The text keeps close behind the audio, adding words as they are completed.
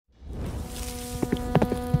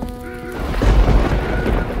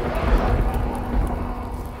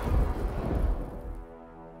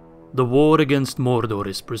The war against Mordor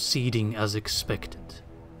is proceeding as expected.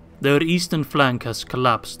 Their eastern flank has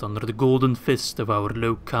collapsed under the golden fist of our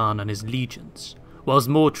Lôke-Khan and his legions, whilst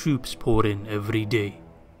more troops pour in every day.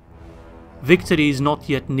 Victory is not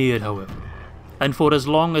yet near, however, and for as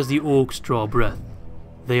long as the orcs draw breath,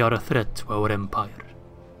 they are a threat to our empire.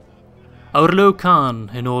 Our Lôke-Khan,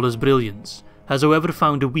 in all his brilliance, has however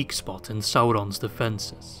found a weak spot in Sauron's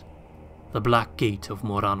defences, the Black Gate of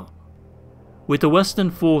Morannon. With the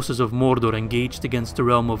western forces of Mordor engaged against the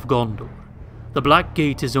realm of Gondor, the Black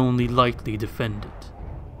Gate is only lightly defended.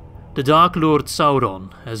 The Dark Lord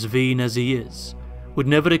Sauron, as vain as he is, would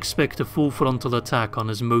never expect a full frontal attack on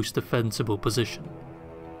his most defensible position.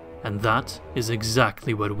 And that is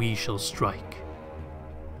exactly where we shall strike.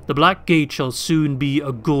 The Black Gate shall soon be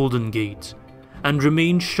a Golden Gate, and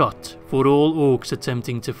remain shut for all orcs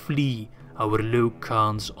attempting to flee our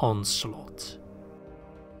Lôke-Khan's onslaught.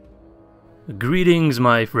 Greetings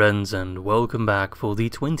my friends, and welcome back for the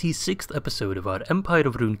 26th episode of our Empire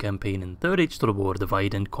of Rhûn campaign in 3rd Age Total War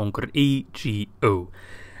Divide and Conquer AGO.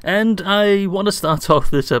 And I want to start off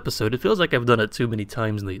this episode, it feels like I've done it too many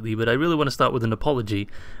times lately, but I really want to start with an apology,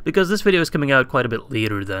 because this video is coming out quite a bit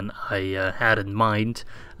later than I had in mind.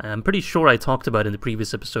 I'm pretty sure I talked about in the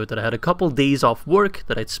previous episode that I had a couple days off work,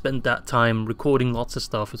 that I'd spent that time recording lots of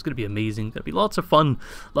stuff. It's going to be amazing, it's going to be lots of fun,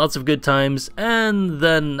 lots of good times, and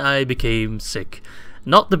then I became sick.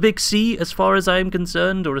 Not the big C as far as I'm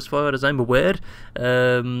concerned, or as far as I'm aware.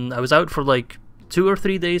 I was out for like 2 or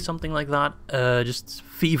 3 days, something like that, just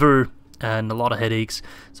fever and a lot of headaches,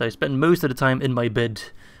 so I spent most of the time in my bed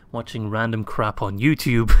watching random crap on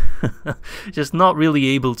YouTube, just not really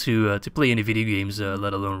able to play any video games,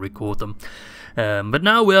 let alone record them. But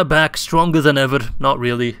now we're back, stronger than ever, not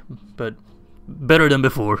really, but better than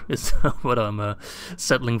before is what I'm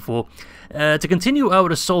settling for. To continue our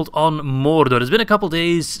assault on Mordor. It's been a couple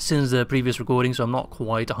days since the previous recording, so I'm not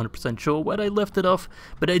quite 100% sure where I left it off,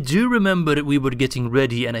 but I do remember we were getting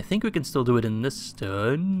ready, and I think we can still do it in this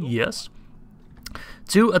turn, yes,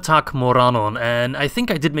 to attack Morannon. And I think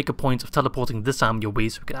I did make a point of teleporting this army away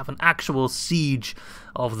so we could have an actual siege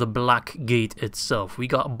of the Black Gate itself. We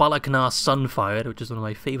got Balak-Nar Sunfire, which is one of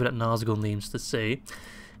my favourite Nazgûl names to say.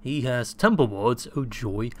 He has temple wards, oh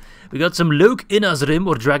joy. We got some Lôke-Inazrim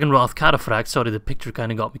or Dragonwrath Cataphracts. Sorry, the picture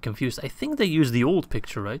kind of got me confused. I think they use the old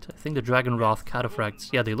picture, right? I think the Dragonwrath Cataphracts,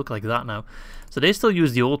 yeah, they look like that now. So they still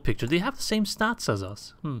use the old picture. They have the same stats as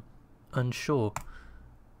us. Unsure.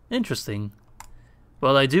 Interesting.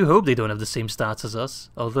 Well, I do hope they don't have the same stats as us.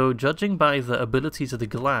 Although, judging by the abilities at a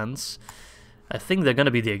glance, I think they're going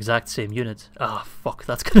to be the exact same unit. Ah, fuck,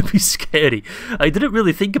 that's going to be scary. I didn't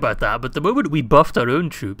really think about that, but the moment we buffed our own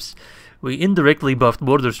troops, we indirectly buffed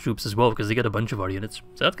Mordor's troops as well, because they get a bunch of our units.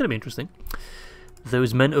 So that's going to be interesting.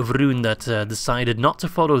 Those men of Rhûn that decided not to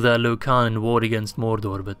follow their Lôke-Khan in war against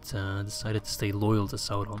Mordor, but decided to stay loyal to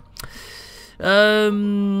Sauron.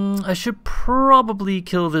 I should probably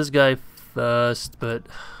kill this guy first, but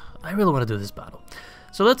I really want to do this battle.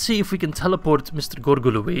 So let's see if we can teleport Mr.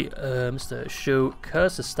 Gorgul away. Mr. Show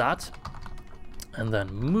Cursor Stat. And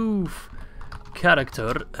then move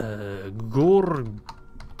character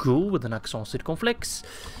Gorgul with an accent circumflex.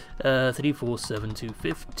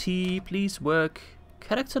 347250. Please work.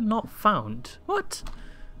 Character not found. What?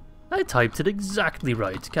 I typed it exactly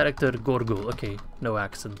right. Character Gorgul. Okay, no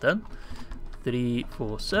accent then.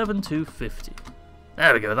 347250.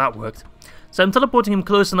 There we go, that worked. So I'm teleporting him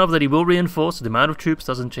close enough that he will reinforce, so the amount of troops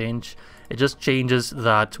doesn't change. It just changes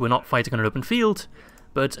that we're not fighting on an open field,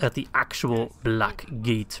 but at the actual Black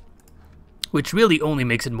Gate. Which really only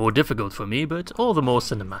makes it more difficult for me, but all the more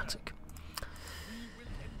cinematic.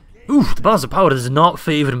 Ooh, the balance of power does not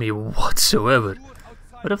favour me whatsoever.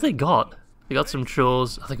 What have they got? They got some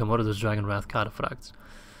trolls. I think I'm one of those Dragonwrath Cataphracts.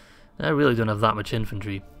 I really don't have that much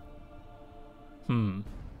infantry. But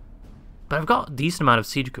I've got a decent amount of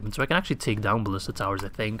siege equipment, so I can actually take down ballista towers, I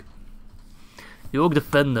think. The Orc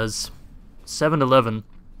Defenders, 711.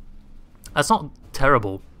 That's not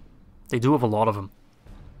terrible. They do have a lot of them.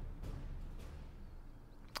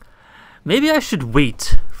 Maybe I should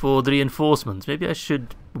wait for the reinforcements. Maybe I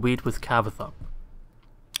should wait with Kavathar.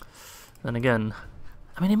 Then again,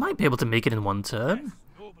 I mean, he might be able to make it in one turn.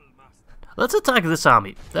 Let's attack this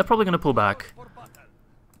army. They're probably going to pull back.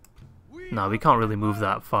 No, we can't really move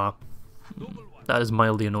that far. That is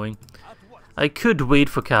mildly annoying. I could wait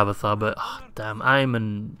for Kavathar, but damn, I'm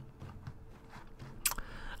an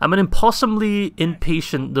impossibly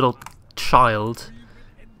impatient little child,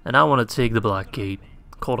 and I want to take the Black Gate,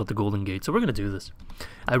 call it the Golden Gate. So we're gonna do this.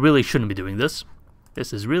 I really shouldn't be doing this.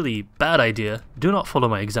 This is really bad idea. Do not follow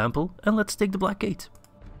my example, and let's take the Black Gate.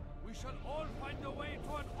 We shall all find a way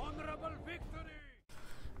to an honorable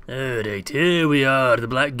Alright, here we are, the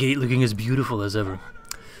Black Gate looking as beautiful as ever.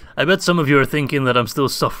 I bet some of you are thinking that I'm still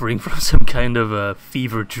suffering from some kind of a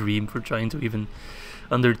fever dream for trying to even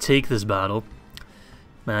undertake this battle.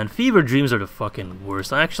 Man, fever dreams are the fucking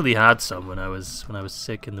worst. I actually had some when I was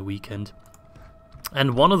sick in the weekend.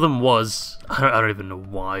 And one of them was, I don't even know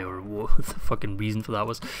why or what the fucking reason for that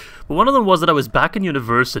was, but one of them was that I was back in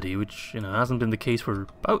university, which, you know, hasn't been the case for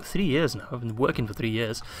about 3 years now. I've been working for 3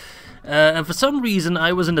 years. And for some reason,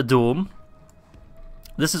 I was in a dorm.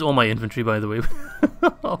 This is all my infantry, by the way.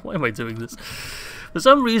 Why am I doing this? For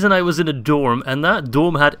some reason, I was in a dorm, and that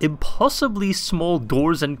dorm had impossibly small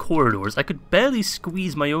doors and corridors. I could barely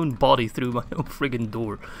squeeze my own body through my own friggin'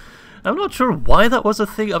 door. I'm not sure why that was a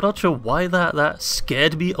thing. I'm not sure why that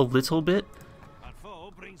scared me a little bit.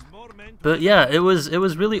 But yeah, it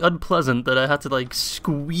was really unpleasant that I had to like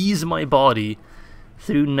squeeze my body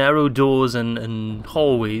through narrow doors and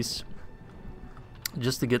hallways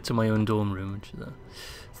just to get to my own dorm room, which is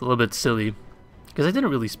it's a little bit silly because I didn't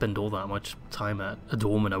really spend all that much time at a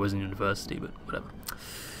dorm when I was in university. But whatever.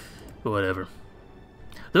 Whatever.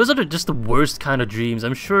 Those are just the worst kind of dreams.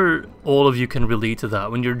 I'm sure all of you can relate to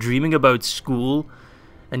that. When you're dreaming about school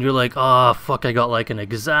and you're like, oh fuck, I got like an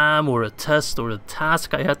exam or a test or a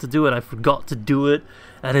task I had to do and I forgot to do it.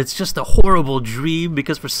 And it's just a horrible dream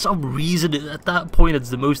because for some reason at that point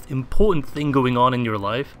it's the most important thing going on in your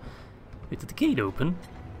life. Wait, did the gate open?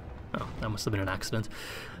 Oh, that must have been an accident.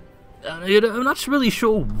 I'm not really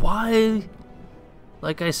sure why.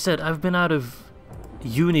 Like I said, I've been out of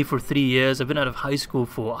uni for 3 years. I've been out of high school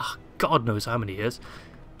for God knows how many years.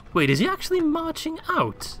 Wait, is he actually marching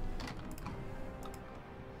out?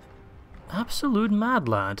 Absolute mad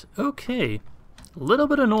lad. Okay. A little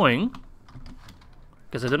bit annoying.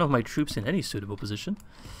 Because I don't have my troops in any suitable position.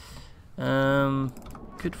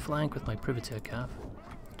 Good flank with my privateer cav.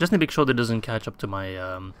 Just need to make sure that it doesn't catch up to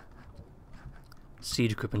my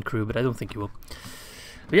siege equipment crew, but I don't think he will.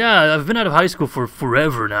 But yeah, I've been out of high school for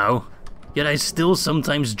forever now. Yet I still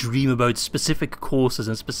sometimes dream about specific courses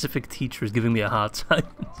and specific teachers giving me a hard time.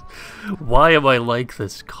 Why am I like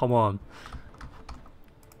this? Come on.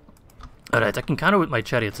 Alright, I can counter with my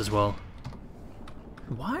chariots as well.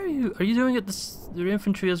 Why are you doing it your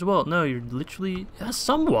infantry as well? No, you're literally, yeah,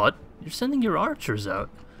 somewhat. You're sending your archers out.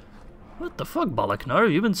 What the fuck, Balaknar?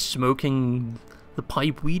 You've been smoking the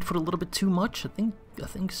pipe weed for a little bit too much? I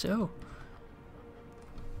think so.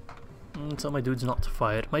 Tell my dudes not to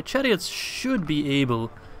fire it. My chariots should be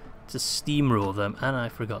able to steamroll them, and I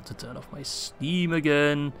forgot to turn off my steam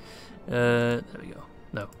again. There we go.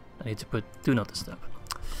 No, I need to put do not disturb.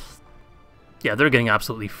 Yeah, they're getting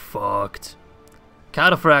absolutely fucked.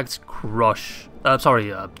 Cataphracts crush.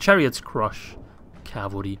 Chariots crush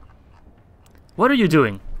cavalry. What are you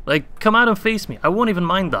doing? Like, come out and face me. I won't even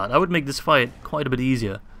mind that. I would make this fight quite a bit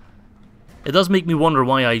easier. It does make me wonder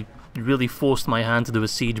why I really forced my hand to do a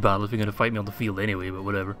siege battle if you're going to fight me on the field anyway, but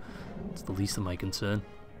whatever. It's the least of my concern.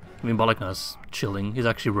 I mean, Balaknar's chilling. He's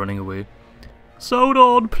actually running away.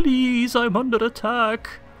 Sauron, please, I'm under attack.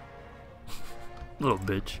 Little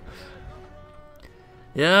bitch.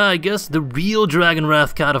 Yeah, I guess the real Dragon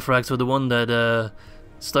Wrath Cataphracts were the one that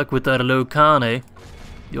stuck with that Lôke-Khan, eh?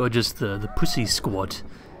 You're just the pussy squad.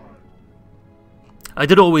 I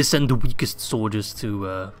did always send the weakest soldiers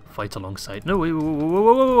to fight alongside. No, wait,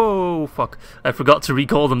 whoa, fuck. I forgot to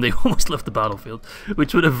recall them. They almost left the battlefield,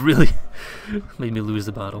 which would have really made me lose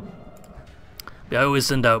the battle. Yeah, I always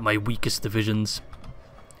send out my weakest divisions.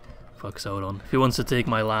 Fuck Sauron. If he wants to take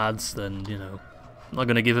my lads, then, you know, I'm not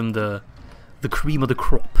going to give him the cream of the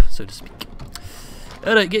crop, so to speak.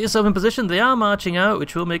 Alright, get yourself in position. They are marching out,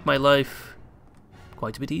 which will make my life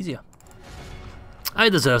quite a bit easier. I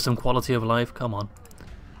deserve some quality of life, come on.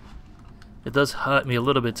 It does hurt me a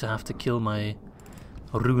little bit to have to kill my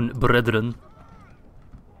Rhûn brethren.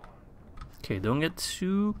 Okay, don't get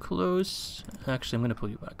too close. Actually, I'm going to pull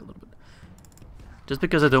you back a little bit. Just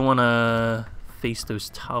because I don't want to face those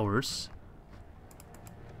towers.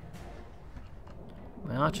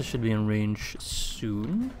 My archer should be in range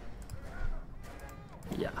soon.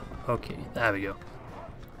 Yeah, okay, there we go.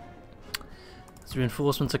 These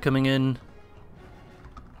reinforcements are coming in.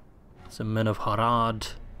 Some men of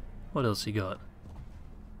Harad. What else you got?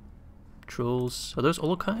 Trolls. Are those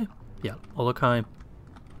Olokai? Yeah, Olokai.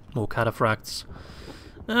 More cataphracts.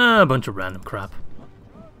 A bunch of random crap.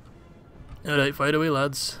 Alright, fight away,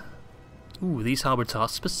 lads. Ooh, these halberds are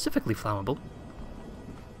specifically flammable.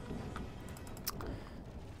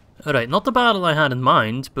 Alright, not the battle I had in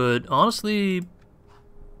mind, but honestly,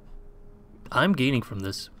 I'm gaining from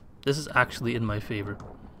this. This is actually in my favor.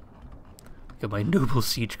 Look at my noble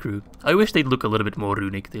siege crew. I wish they'd look a little bit more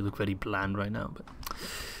runic. They look very bland right now, but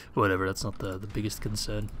Whatever, that's not the biggest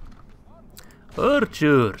concern.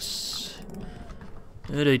 Archers!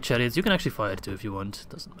 Alright, chariots, you can actually fire too if you want,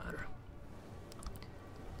 doesn't matter.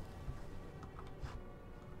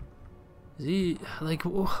 Is he, like,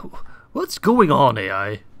 what's going on,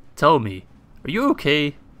 AI? Tell me, are you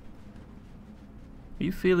okay? Are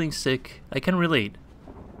you feeling sick? I can relate.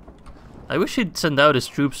 I wish he'd send out his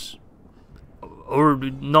troops, or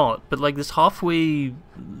not, but like this half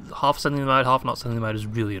sending them out, half not sending them out is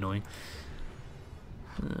really annoying.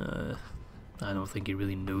 I don't think he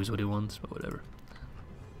really knows what he wants, but whatever.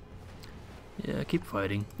 Yeah, keep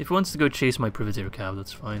fighting. If he wants to go chase my Privateer Cav,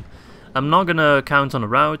 that's fine. I'm not gonna count on a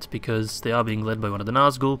rout, because they are being led by one of the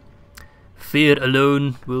Nazgûl. Fear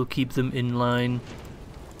alone will keep them in line.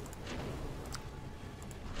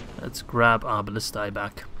 Let's grab our Ballistae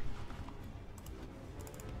back.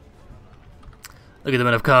 Look at the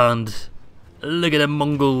men of Khan. Look at them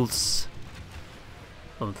Mongols.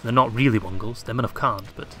 Well, they're not really Mongols, they're men of Khan,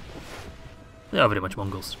 but they are very much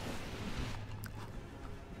Mongols.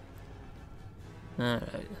 Alright.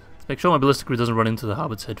 Let's make sure my ballistic crew doesn't run into the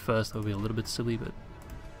Hobbit's head first. That would be a little bit silly, but...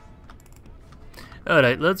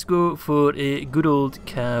 Alright, let's go for a good old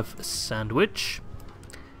Cav sandwich.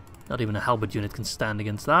 Not even a halberd unit can stand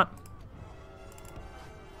against that.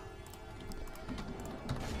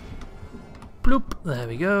 Bloop, there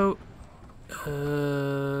we go.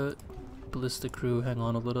 Ballistic crew, hang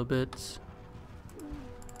on a little bit.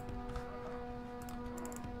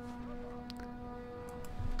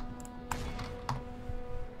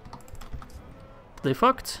 They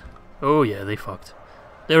fucked? Oh yeah, they fucked.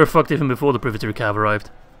 They were fucked even before the Privateer Cav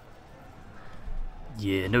arrived.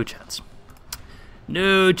 Yeah, no chance.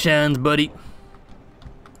 No chance, buddy.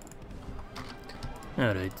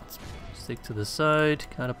 Alright, stick to the side.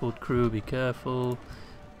 Catapult crew, be careful.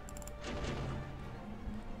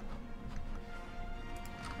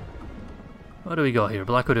 What do we got here?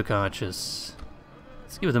 Black Hood archers.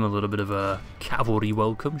 Let's give them a little bit of a cavalry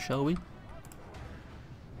welcome, shall we?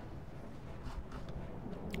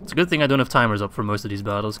 It's a good thing I don't have timers up for most of these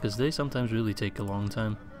battles, because they sometimes really take a long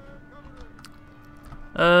time.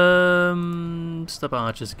 Stop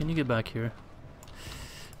archers, can you get back here?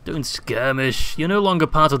 Don't skirmish. You're no longer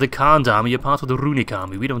part of the Khan army, you're part of the Runic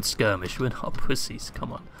army. We don't skirmish, we're not pussies,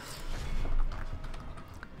 come on.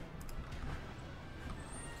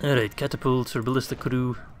 Alright, catapults or ballistic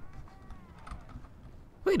crew.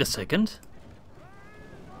 Wait a second.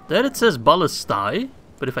 There it says ballistae,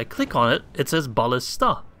 but if I click on it, it says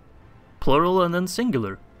ballista. Plural and then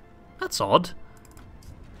singular. That's odd.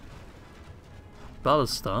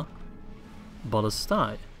 Ballista.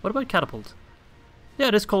 Ballistae. What about catapult? Yeah,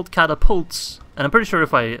 it is called catapults. And I'm pretty sure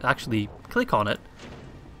if I actually click on it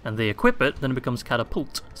and they equip it, then it becomes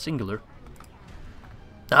catapult, singular.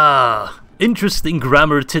 Ah, interesting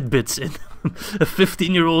grammar tidbits in a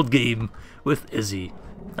 15-year-old game with Izzy.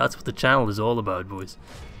 That's what the channel is all about, boys.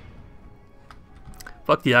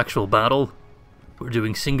 Fuck the actual battle. We're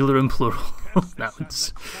doing singular and plural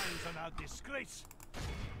nouns.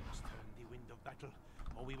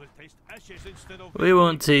 We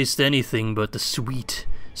won't taste anything but the sweet,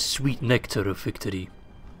 sweet nectar of victory.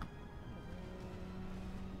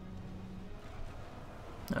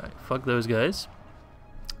 Alright, fuck those guys.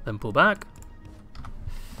 Then pull back.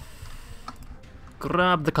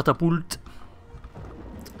 Grab the catapult.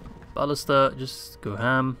 Ballista, just go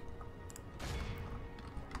ham.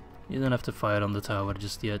 You don't have to fire on the tower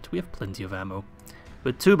just yet. We have plenty of ammo.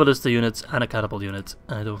 With 2 ballista units and a catapult unit,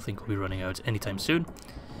 I don't think we'll be running out anytime soon.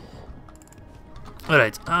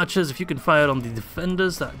 Alright, archers, if you can fire on the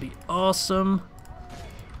defenders, that'd be awesome.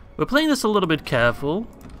 We're playing this a little bit careful,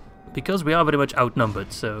 because we are very much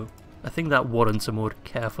outnumbered, so I think that warrants a more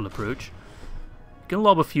careful approach. You can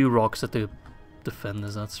lob a few rocks at the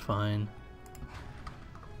defenders, that's fine.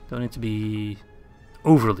 Don't need to be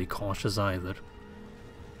overly cautious either.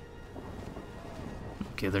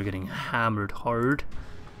 Okay, they're getting hammered hard.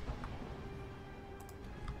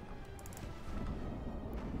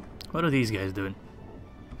 What are these guys doing?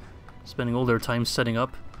 Spending all their time setting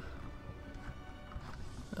up.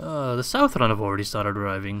 The South Run have already started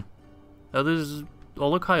arriving. There's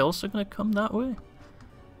Lôke-Khan also gonna come that way?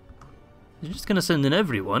 You're just gonna send in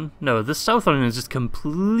everyone? No, the South Run is just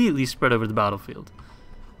completely spread over the battlefield.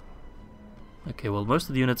 Okay, well most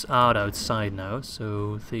of the units are outside now,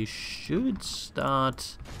 so they should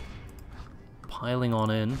start piling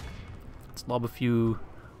on in. Let's lob a few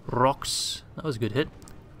rocks. That was a good hit.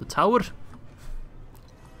 The tower.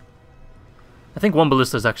 I think 1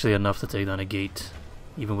 ballista is actually enough to take down a gate,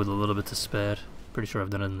 even with a little bit to spare. Pretty sure I've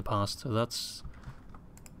done it in the past, so that's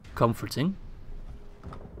comforting.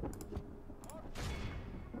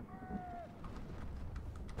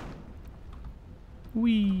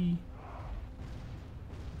 Whee!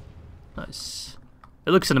 Nice.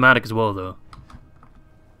 It looks cinematic as well, though.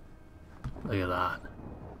 Look at that.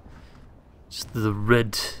 Just the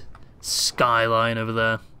red skyline over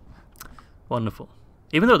there. Wonderful.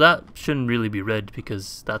 Even though that shouldn't really be red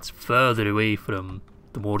because that's further away from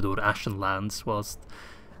the Mordor Ashen Lands, whilst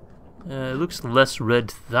it looks less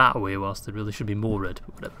red that way, whilst it really should be more red,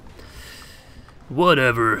 but whatever.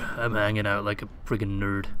 Whatever, I'm hanging out like a friggin'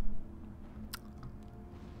 nerd.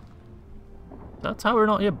 That tower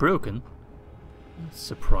not yet broken. That's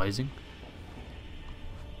surprising.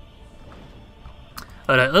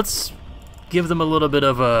 Alright, let's give them a little bit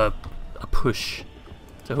of a push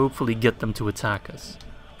to hopefully get them to attack us.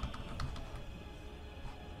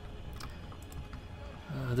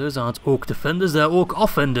 Those aren't orc defenders, they're orc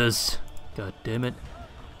offenders. God damn it.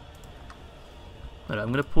 Alright,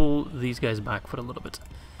 I'm gonna pull these guys back for a little bit.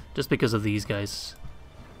 Just because of these guys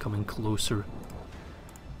coming closer.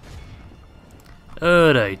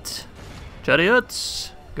 Alright.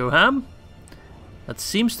 Chariots, go ham. That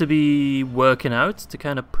seems to be working out to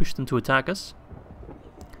kind of push them to attack us.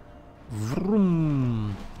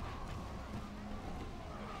 Vroom.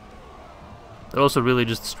 They're also really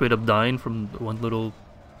just straight up dying from one little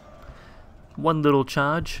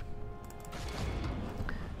charge.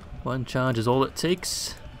 One charge is all it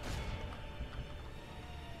takes.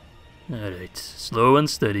 Alright, slow and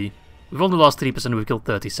steady. We've only lost 3%, we've killed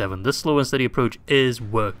 37. This slow and steady approach is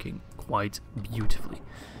working quite beautifully.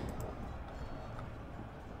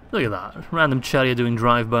 Look at that, random chariot doing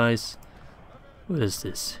drive-bys. What is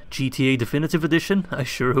this? GTA Definitive Edition? I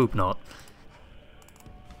sure hope not.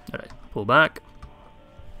 Alright, pull back.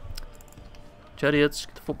 Chariots,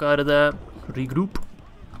 get the fuck out of there. Regroup.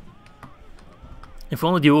 If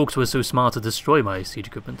only the orcs were so smart to destroy my siege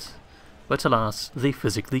equipment. But alas, they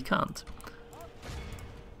physically can't.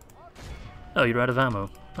 Oh, you're out of ammo.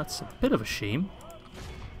 That's a bit of a shame.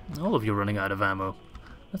 All of you are running out of ammo.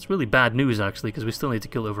 That's really bad news, actually, because we still need to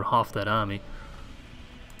kill over half that army.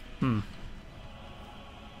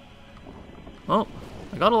 Well,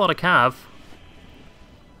 I got a lot of cav.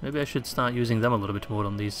 Maybe I should start using them a little bit more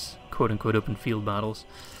on these quote-unquote open field battles.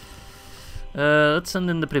 Let's send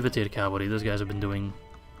in the Privateer Cavalry. Those guys have been doing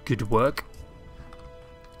good work.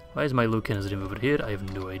 Why is my Lôke-Khan over here? I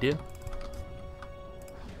have no idea.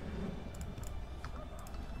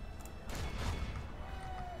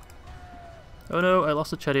 Oh no, I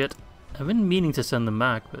lost a chariot. I've been meaning to send them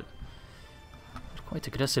back, but they're quite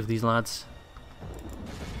aggressive, these lads.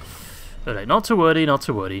 Alright, not to worry, not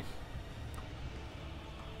to worry.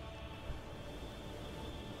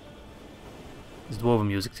 This dwarven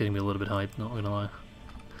music's getting me a little bit hyped, not gonna lie.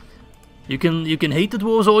 You can hate the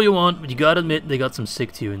dwarves all you want, but you gotta admit they got some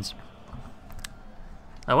sick tunes.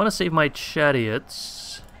 I want to save my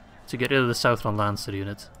chariots to get rid of the Southron Lancer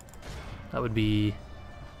unit. That would be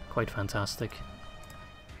quite fantastic.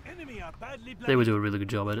 They would do a really good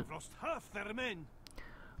job at it.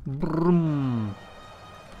 Broom.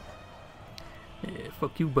 Yeah,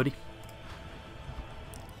 fuck you, buddy.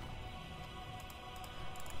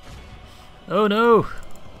 Oh no!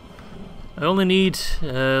 I only need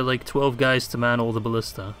like 12 guys to man all the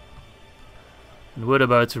ballista. And we're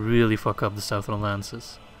about to really fuck up the Southron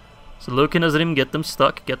Lancers. So Lôke-Khan, get them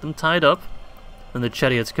stuck, get them tied up, and the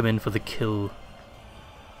chariots come in for the kill.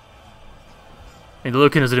 I mean, the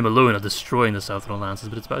Lôke-Khan alone are destroying the Southron Lancers,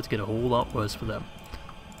 but it's about to get a whole lot worse for them.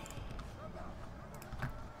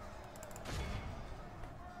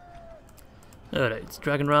 Alright,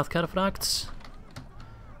 Dragon Wrath Cataphracts.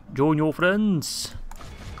 Join your friends.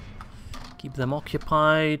 Keep them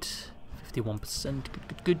occupied. 51%, good,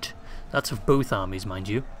 good, good. That's of both armies, mind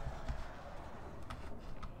you.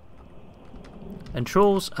 And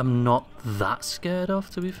trolls, I'm not that scared of,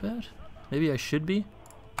 to be fair. Maybe I should be.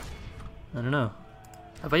 I don't know.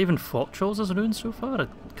 Have I even fought trolls as Rhûn so far? I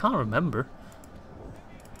can't remember.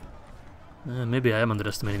 Maybe I am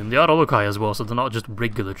underestimating them. They are Olokai as well, so they're not just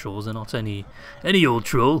regular trolls. They're not any old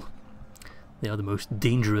troll. They are the most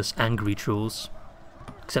dangerous, angry trolls.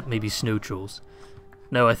 Except maybe snow trolls.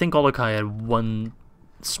 No, I think Olokai are one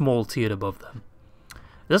small tier above them.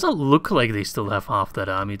 It doesn't look like they still have half that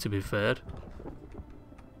army, to be fair.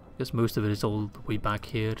 I guess most of it is all the way back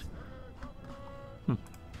here.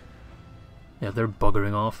 Yeah, they're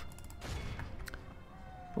buggering off.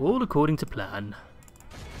 All according to plan.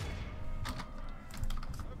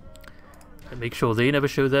 And make sure they never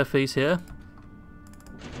show their face here.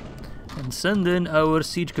 And send in our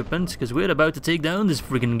siege equipment, because we're about to take down this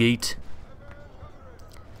friggin' gate.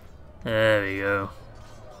 There we go.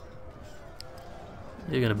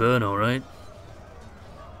 You're gonna burn, alright.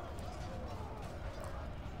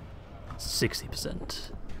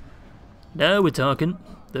 60%. Now we're talking.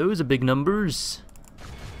 Those are big numbers.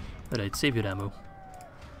 Alright, save your ammo.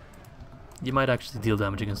 You might actually deal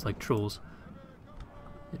damage against like trolls.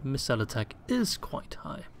 Missile attack is quite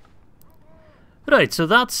high. Right, so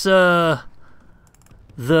that's the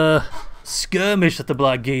skirmish at the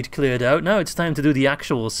Black Gate cleared out. Now it's time to do the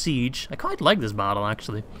actual siege. I quite like this battle,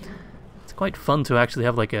 actually. It's quite fun to actually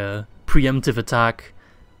have like a preemptive attack,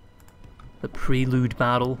 a prelude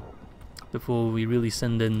battle, before we really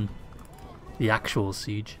send in the actual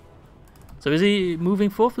siege. So is he moving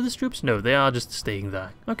forth with his troops? No, they are just staying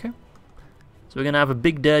there. Okay. So we're gonna have a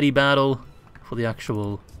big daddy battle for the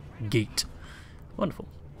actual gate. Wonderful.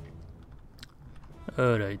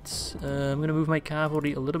 Alright, I'm gonna move my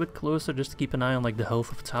cavalry a little bit closer just to keep an eye on like the health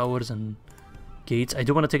of towers and gates. I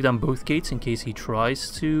do want to take down both gates in case he tries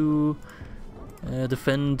to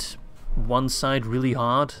defend one side really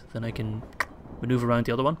hard, then I can maneuver around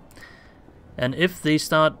the other one. And if they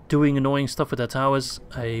start doing annoying stuff with their towers,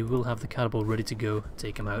 I will have the catapult ready to go,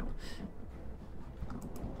 take them out.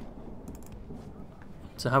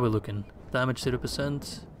 So how are we looking? Damage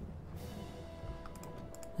 0%.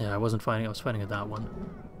 Yeah, I was fighting at that one,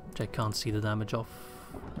 which I can't see the damage off.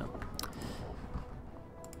 No.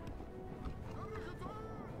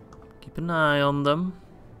 Keep an eye on them.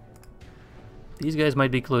 These guys might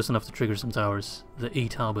be close enough to trigger some towers. The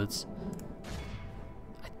 8 halberds.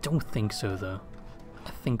 I don't think so though. I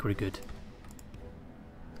think we're good.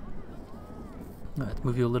 Alright,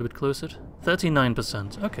 move you a little bit closer.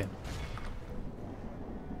 39%, okay.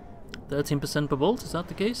 13% per bolt, is that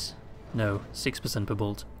the case? No, 6% per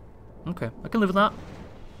bolt. Okay, I can live with that.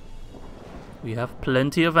 We have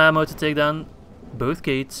plenty of ammo to take down both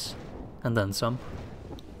gates, and then some.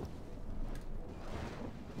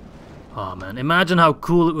 Oh man, imagine how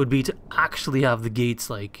cool it would be to actually have the gates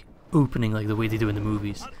like opening like the way they do in the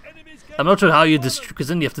movies. I'm not sure how you destroy, because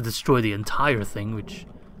then you have to destroy the entire thing, which...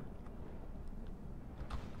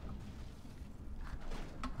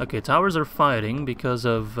 Okay, towers are firing because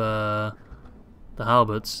of the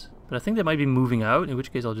halberds. But I think they might be moving out, in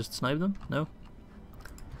which case I'll just snipe them. No?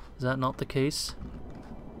 Is that not the case?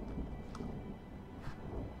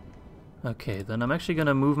 Okay, then I'm actually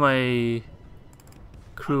gonna move my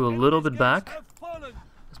crew a little bit back.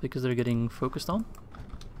 That's because they're getting focused on.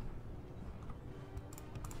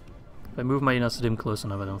 If I move my Inasidim close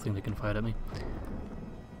enough, I don't think they can fire at me.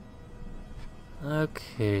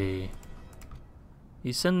 Okay.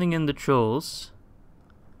 He's sending in the trolls.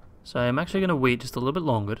 So I'm actually going to wait just a little bit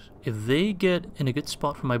longer. If they get in a good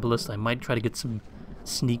spot for my ballista, I might try to get some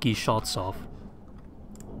sneaky shots off.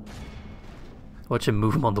 Watch him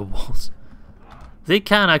move them on the walls. They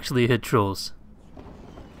can actually hit trolls.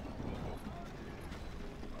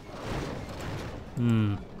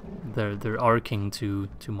 They're arcing too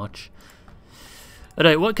much.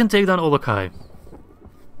 Alright, what can take down Lôke-Khan?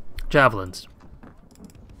 Javelins.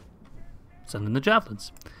 Send in the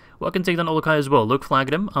javelins. What can take down Lôke-Khan as well?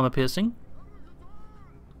 Lôke-Khan, armor piercing.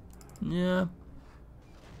 Yeah.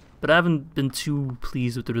 But I haven't been too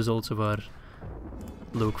pleased with the results of our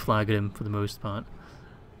Lôke-Khan for the most part.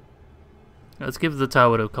 Let's give the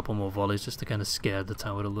tower a couple more volleys just to kind of scare the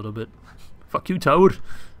tower a little bit. Fuck you, tower!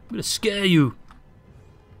 I'm gonna scare you!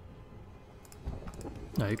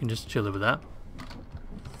 No, you can just chill over that.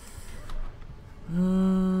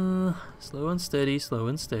 Slow and steady, slow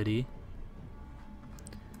and steady.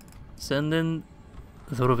 Send in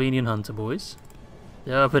the Dorwinion hunter boys.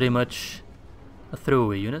 They are pretty much a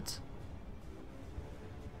throwaway unit.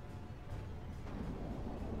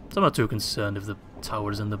 So I'm not too concerned if the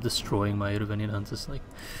towers end up destroying my Dorwinion hunters. Like,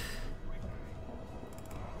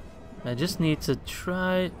 I just need to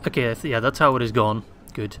try. Okay, yeah, that tower is gone.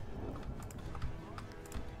 Good.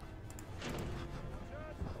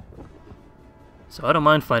 So I don't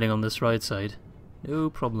mind fighting on this right side. No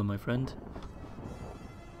problem, my friend.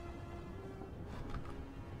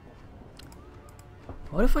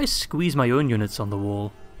 What if I squeeze my own units on the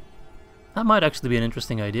wall? That might actually be an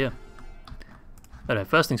interesting idea. Alright,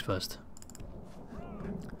 first things first.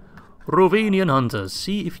 Reunion hunters,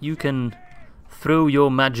 see if you can throw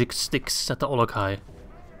your magic sticks at the Lôke-Khan.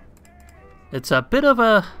 It's a bit of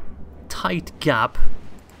a tight gap,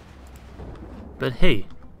 but hey,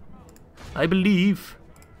 I believe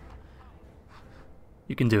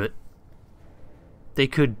you can do it. They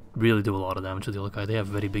could really do a lot of damage to the Lôke-Khan. They have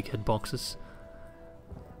very big hitboxes.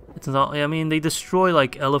 It's not, I mean, they destroy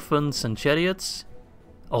like elephants and chariots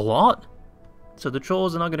a lot. So the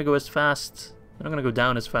trolls are not going to go as fast. They're not going to go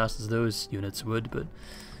down as fast as those units would, but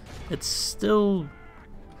it's still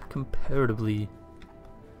comparatively...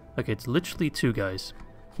 Okay, it's literally 2 guys.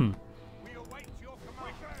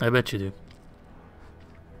 I bet you do.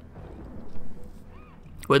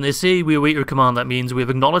 When they say we await your command, that means we have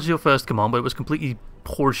acknowledged your first command, but it was completely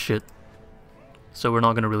horseshit. So we're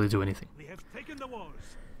not going to really do anything. We have taken the walls.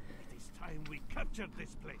 It is time we captured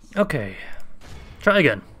this place. Okay. Try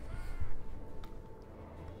again.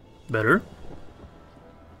 Better.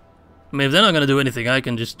 I mean, if they're not going to do anything, I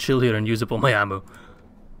can just chill here and use up all my ammo.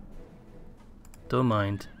 Don't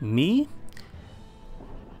mind. Me?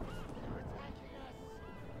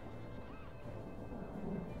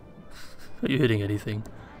 Are you hitting anything?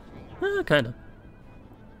 Kinda.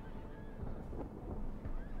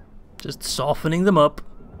 Just softening them up.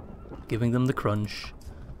 Giving them the crunch.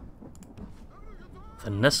 The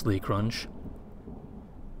Nestle crunch.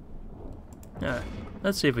 Alright,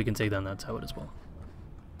 let's see if we can take down that tower as well.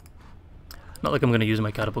 Not like I'm going to use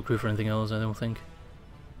my catapult crew for anything else, I don't think.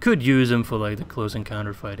 Could use them for like the close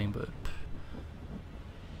encounter fighting, but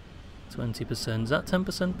 20%, is that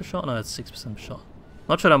 10% per shot? No, it's 6% per shot.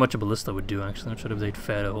 Not sure how much a ballista would do actually, not sure if they'd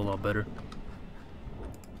fare a whole lot better.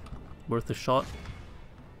 Worth a shot.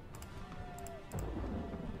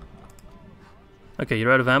 Okay,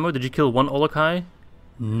 you're out of ammo. Did you kill one Lôke-Khan?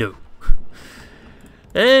 No.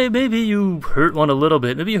 Hey, maybe you hurt one a little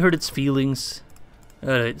bit. Maybe you hurt its feelings.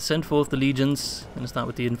 Alright, send forth the legions. Gonna start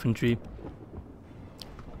with the infantry.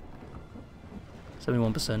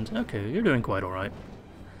 71%. Okay, you're doing quite alright.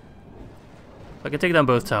 If I can take down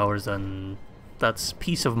both towers, then that's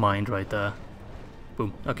peace of mind right there.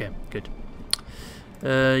 Boom. Okay, good.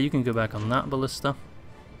 You can go back on that ballista.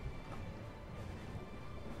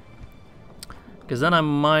 Because then I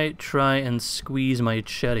might try and squeeze my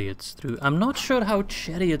chariots through. I'm not sure how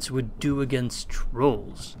chariots would do against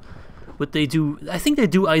trolls. Would they do... I think they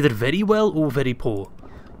do either very well or very poor.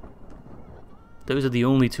 Those are the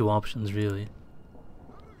only two options, really.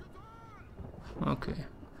 Okay.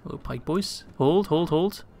 Hello, pike boys. Hold, hold,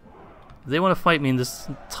 hold. If they want to fight me in this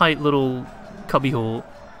tight little cubbyhole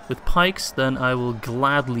with pikes, then I will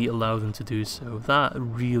gladly allow them to do so. That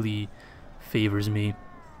really favors me.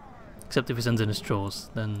 Except if he sends in his trolls,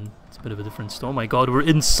 then it's a bit of a different story. Oh my god, we're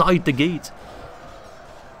inside the gate!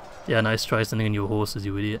 Yeah, nice try sending in your horses,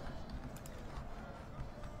 you idiot.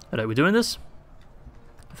 Alright, we're doing this?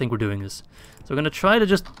 I think we're doing this. So we're gonna try to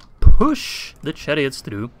just push the chariots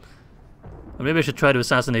through. Or maybe I should try to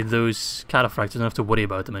assassinate those cataphracts, I don't have to worry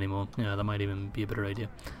about them anymore. Yeah, that might even be a better idea.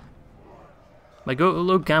 My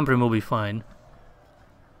Lôke-Khan will be fine.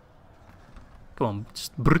 Come on,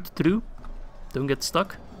 just brute through. Don't get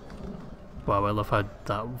stuck. Wow, I love how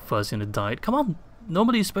that first unit died. Come on!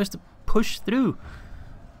 Nobody's supposed to push through.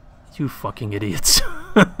 You fucking idiots.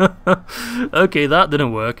 Okay, that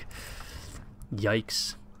didn't work.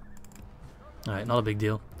 Yikes. Alright, not a big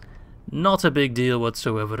deal. Not a big deal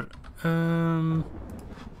whatsoever. Thing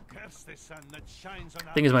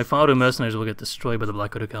is, my Mahûr mercenaries will get destroyed by the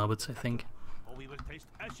Black Krûk Alberts, I think.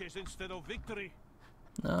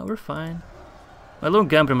 No, we're fine. My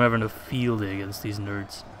Lôke-Khan are having a field day against these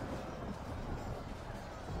nerds.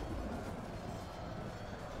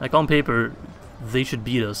 Like, on paper, they should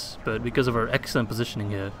beat us, but because of our excellent positioning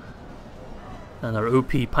here, and our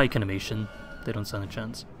OP pike animation, they don't stand a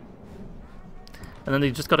chance. And then they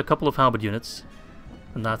just got a couple of halberd units,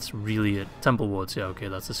 and that's really it. Temple wards, yeah, okay,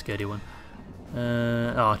 that's a scary one.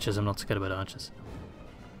 Archers, I'm not scared about archers.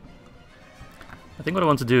 I think what I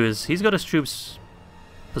want to do is, he's got his troops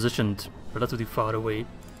positioned relatively far away,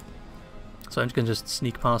 so I'm just going to just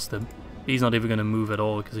sneak past him. He's not even going to move at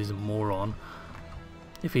all because he's a moron.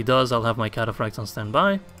 If he does, I'll have my cataphracts on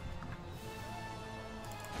standby.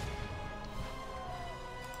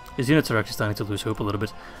 His units are actually starting to lose hope a little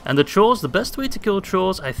bit. And the trolls, the best way to kill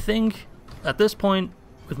trolls, I think, at this point,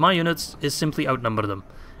 with my units, is simply outnumber them.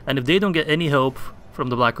 And if they don't get any help from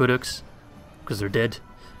the Black Krûks, because they're dead,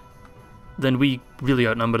 then we really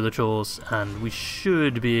outnumber the trolls, and we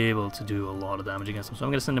should be able to do a lot of damage against them. So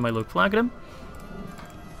I'm going to send in my Lôke at him.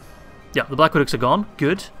 Yeah, the Black Krûks are gone.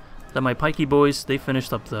 Good. Then my pikey boys, they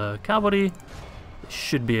finished up the cavalry. They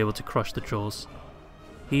should be able to crush the trolls.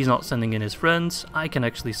 He's not sending in his friends. I can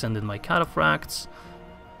actually send in my cataphracts.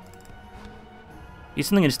 He's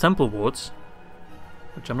sending in his temple wards,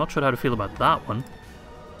 which I'm not sure how to feel about that one.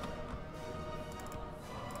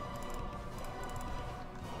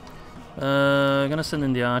 I'm gonna send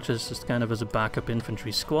in the archers just kind of as a backup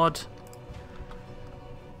infantry squad.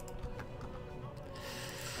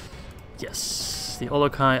 Yes, the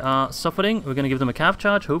Lôke-Khan are suffering. We're gonna give them a cav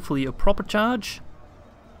charge, hopefully a proper charge.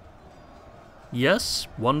 Yes,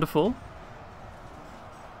 wonderful.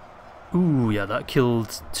 Ooh, yeah, that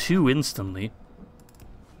killed 2 instantly,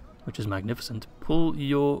 which is magnificent. Pull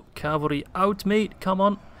your cavalry out, mate, come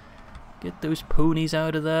on. Get those ponies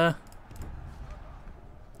out of there.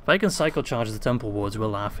 If I can cycle charge the temple wards, we're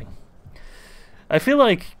laughing. I feel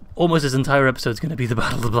like almost this entire episode is going to be the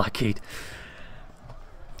Battle of the Blackgate.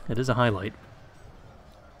 It is a highlight.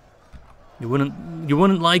 You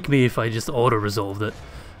wouldn't like me if I just auto-resolved it.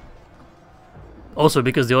 Also,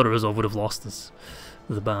 because the auto-resolve would have lost us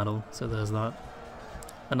the battle, so there's that.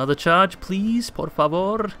 Another charge, please, por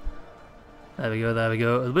favor. There we go, there we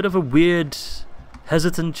go. A bit of a weird,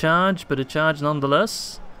 hesitant charge, but a charge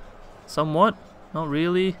nonetheless. Somewhat, not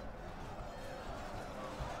really.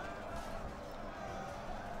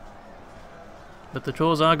 But the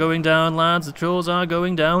trolls are going down, lads. The trolls are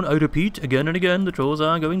going down. I repeat, again and again, the trolls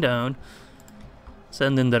are going down.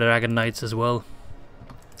 Send in the Dragon Knights as well.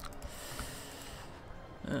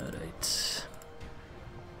 Alright.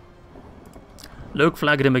 Lôke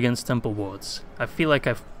flagged him against temple wards. I feel like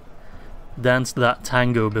I've danced that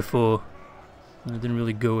tango before. And it didn't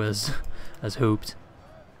really go as hoped.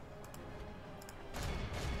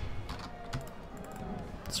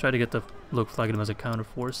 Let's try to get the Lôke flagged him as a counter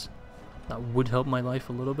force. That would help my life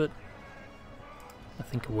a little bit. I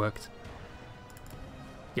think it worked.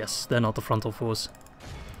 Yes, they're not the frontal force.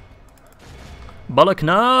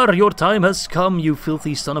 Balaknar, your time has come, you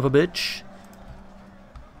filthy son of a bitch.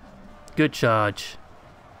 Good charge.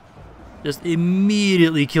 Just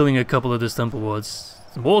immediately killing a couple of these temple wards.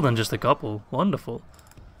 More than just a couple. Wonderful.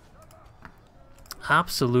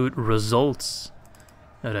 Absolute results.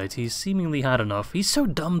 Alright, he's seemingly had enough. He's so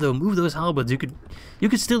dumb though. Move those halberds. You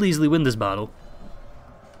could still easily win this battle.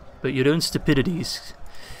 But your own stupidities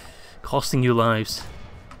costing you lives.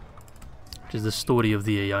 Which is the story of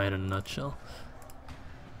the AI in a nutshell.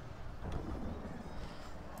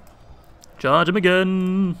 Charge him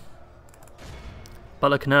again!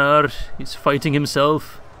 Balaknar, he's fighting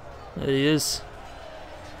himself. There he is.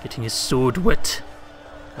 Getting his sword wet.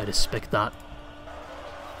 I respect that.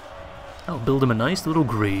 I'll build him a nice little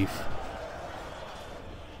grave.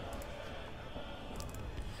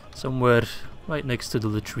 Somewhere right next to the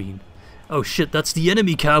latrine. Oh shit, that's the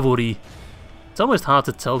enemy cavalry! It's almost hard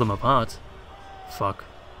to tell them apart. Fuck.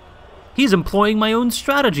 He's employing my own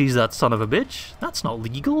strategies, that son of a bitch. That's not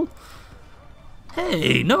legal.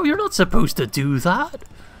 Hey, no, you're not supposed to do that.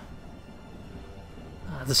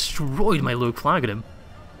 I destroyed my Lôke flag at him.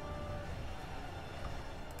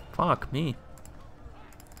 Fuck me.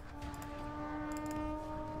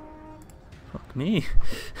 Fuck me.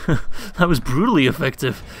 That was brutally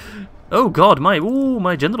effective. Oh god,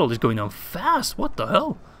 my general is going down fast. What the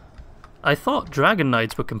hell? I thought Dragon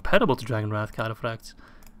Knights were compatible to Dragon Wrath Cataphracts.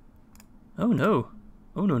 Oh no.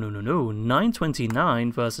 Oh no no no no.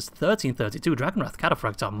 929 versus 1332. Dragon Wrath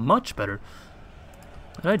Cataphracts are much better.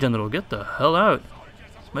 Alright, General, get the hell out.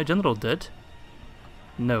 Is my General dead?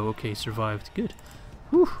 No, okay, survived. Good.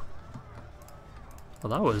 Whew. Well,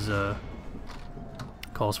 that was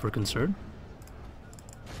cause for concern.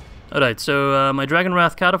 Alright, so my Dragon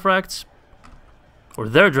Wrath Cataphracts, or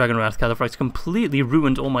their Dragon Wrath Cataphracts, completely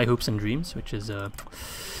ruined all my hopes and dreams, which is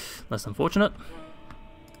less unfortunate.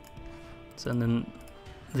 Send in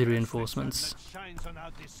the reinforcements.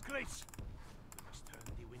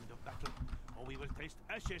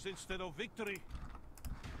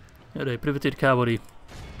 Alright, Privateer Cavalry.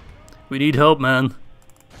 We need help, man.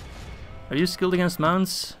 Are you skilled against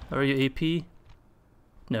mounts? Or are you AP?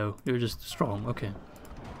 No, you're just strong, okay.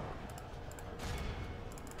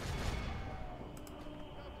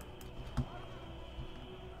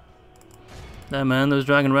 Yeah, man, those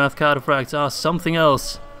Dragon Wrath Cataphracts are something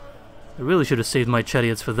else. I really should have saved my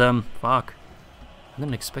chariots for them. Fuck. I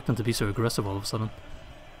didn't expect them to be so aggressive all of a sudden.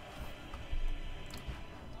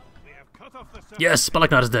 Yes,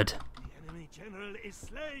 Balaknar is dead.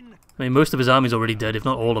 I mean, most of his army's already dead, if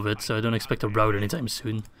not all of it, so I don't expect a rout anytime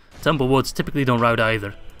soon. Temple wards typically don't rout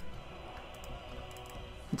either.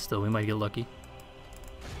 But still, we might get lucky.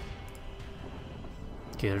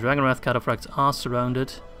 Okay, the Dragon Wrath Cataphracts are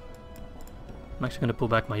surrounded. I'm actually going to pull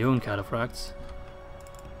back my own Cataphracts.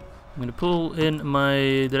 I'm going to pull in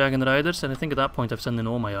my Dragon Riders, and I think at that point I've sent in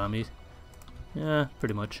all my armies. Yeah,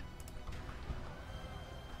 pretty much.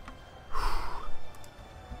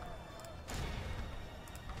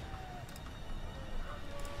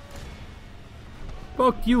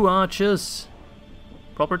 Fuck you, archers!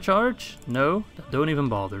 Proper charge? No, don't even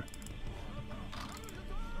bother.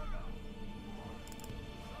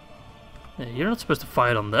 Hey, you're not supposed to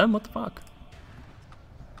fight on them, what the fuck?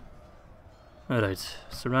 Alright,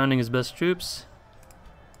 surrounding his best troops.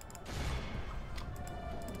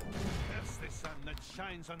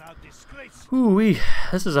 Ooh-wee,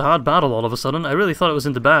 this is a hard battle all of a sudden. I really thought it was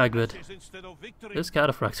in the bag, but those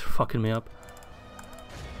cataphracts are fucking me up.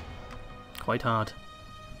 Quite hard.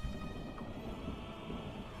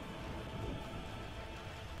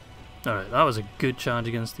 Alright, that was a good charge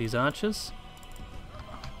against these archers.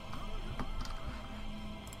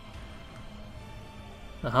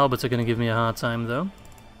 The halberds are going to give me a hard time though.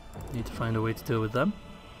 Need to find a way to deal with them.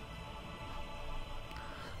 I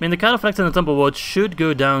mean, the cataphracts and the temple wards should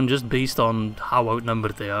go down just based on how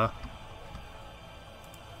outnumbered they are.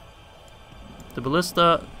 The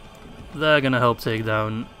ballista, they're going to help take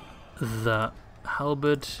down the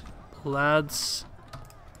halberd lads.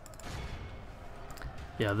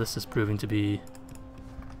 Yeah, this is proving to be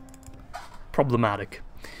problematic.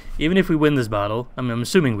 Even if we win this battle, I mean, I'm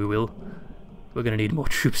assuming we will, we're going to need more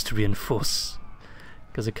troops to reinforce.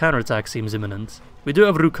 Because a counterattack seems imminent. We do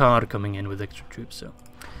have Lôke-Khan coming in with extra troops, so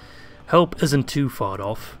help isn't too far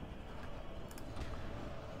off.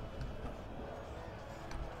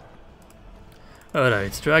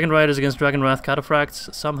 Alright, Dragon Riders against Dragon Wrath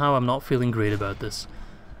Cataphracts. Somehow I'm not feeling great about this.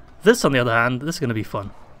 This, on the other hand, this is going to be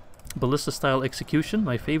fun. Ballista style execution,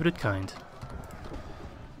 my favorite kind.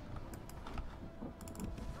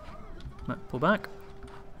 Right, pull back.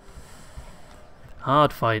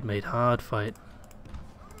 Hard fight, mate, hard fight.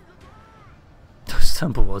 Those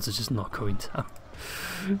temple wards are just not going down.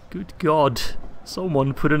 Good God,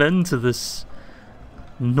 someone put an end to this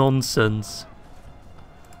nonsense.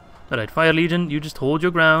 Alright, Fire Legion, you just hold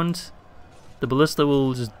your ground. The ballista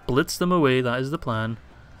will just blitz them away, that is the plan.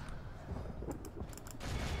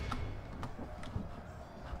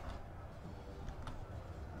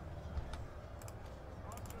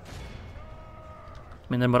 I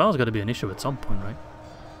mean, their morale's got to be an issue at some point, right?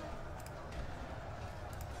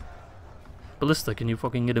 Ballista, can you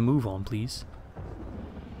fucking get a move on, please?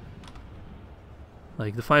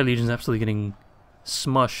 Like, the Fire Legion's absolutely getting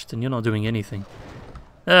smushed and you're not doing anything.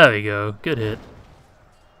 There we go, good hit.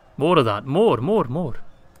 More of that, more.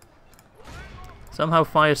 Somehow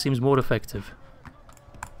fire seems more effective.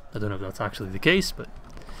 I don't know if that's actually the case, but...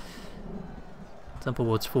 Temple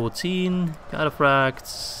Wards 14, Cataphracts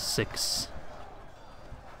 6.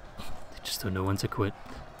 They just don't know when to quit.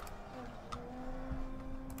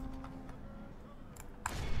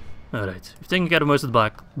 Alright, we've taken care of most of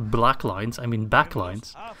the black lines, I mean back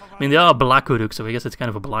lines. I mean, they are black Uruk, so I guess it's kind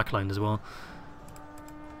of a black line as well.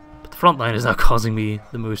 But the front line is now causing me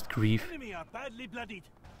the most grief.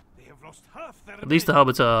 At least the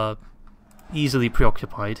halberds are easily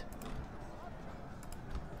preoccupied.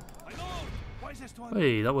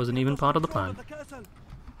 Hey, that wasn't even part of the plan.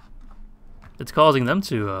 It's causing them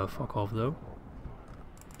to fuck off though.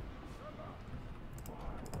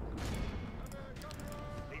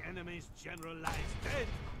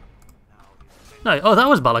 No, oh, that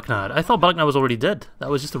was Balaknad. I thought Balaknad was already dead. That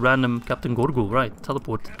was just a random Captain Gorgul, right?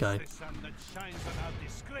 Teleported guy.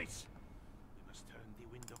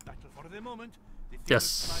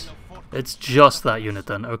 Yes, it's just that unit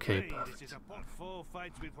then. Okay, perfect.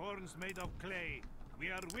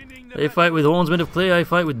 They fight with horns made of clay, I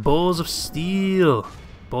fight with balls of steel.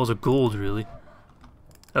 Balls of gold, really.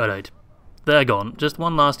 Alright, they're gone. Just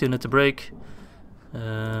one last unit to break.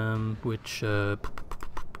 Which,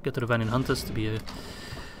 get the Reunited Hunters to be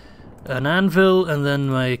an anvil, and then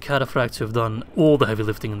my Cataphracts who have done all the heavy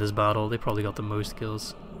lifting in this battle. They probably got the most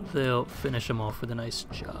kills. They'll finish them off with a nice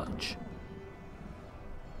charge.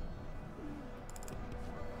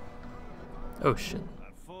 Oh shit.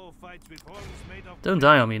 Don't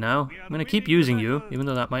die on me now. I'm gonna keep using you, even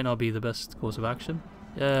though that might not be the best course of action.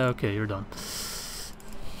 Yeah, okay, you're done.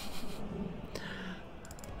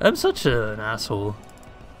 I'm such an asshole.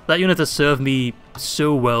 That unit has served me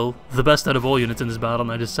so well, the best out of all units in this battle,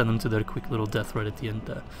 and I just send them to their quick little death right at the end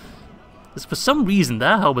there. Because for some reason,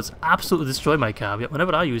 their halberds absolutely destroy my cav, yet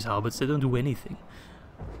whenever I use halberds, they don't do anything.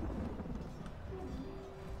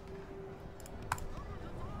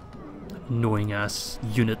 Annoying ass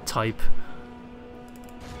unit type.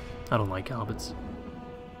 I don't like halberds.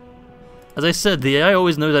 As I said, the AI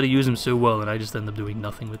always knows how to use them so well, and I just end up doing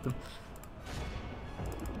nothing with them.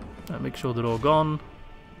 Make sure they're all gone.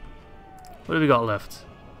 What have we got left?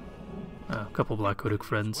 A couple Black Uruk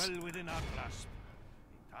friends.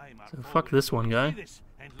 So fuck this one guy.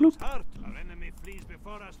 Bloop.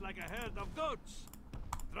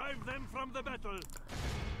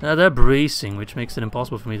 Now they're bracing, which makes it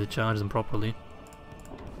impossible for me to charge them properly.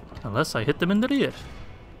 Unless I hit them in the rear.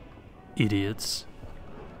 Idiots.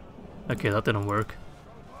 Okay, that didn't work.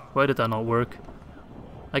 Why did that not work?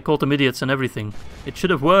 I called them idiots and everything. It should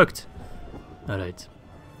have worked. Alright.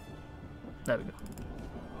 There we go.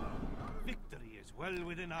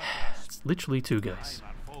 It's literally two guys.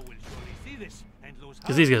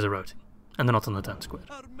 Because these guys are routing. And they're not on the town square.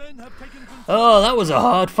 Our men have taken control. Oh, that was a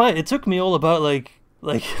hard fight. It took me all about like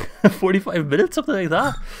 45 minutes, something like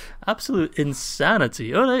that. Absolute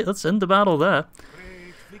insanity. Alright, let's end the battle there.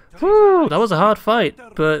 Great victories Whew, are that was a hard fight,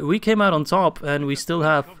 but we came out on top, and we still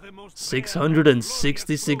have of the most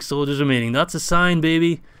 666 soldiers remaining. That's a sign,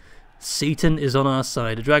 baby. Satan is on our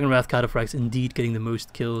side. The Dragon Wrath Cataphracts indeed getting the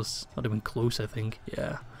most kills. Not even close, I think.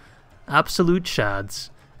 Yeah. Absolute chads.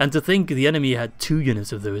 And to think the enemy had 2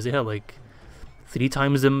 units of those. They had like 3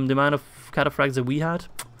 times the amount of Cataphracts that we had.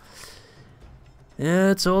 Yeah,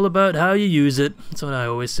 it's all about how you use it. That's what I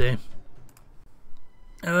always say.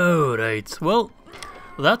 Alright, well,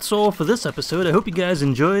 that's all for this episode. I hope you guys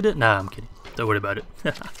enjoyed it. Nah, I'm kidding. Don't worry about it.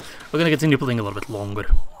 We're going to continue playing a little bit longer.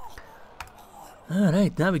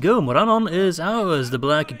 Alright, there we go. Moranon is ours. The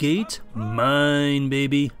Black Gate. Mine,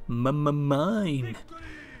 baby. Mine.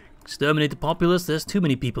 Exterminate the populace. There's too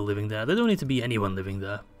many people living there. There don't need to be anyone living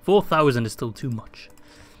there. 4,000 is still too much.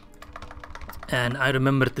 And I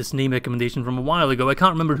remembered this name recommendation from a while ago. I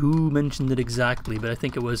can't remember who mentioned it exactly, but I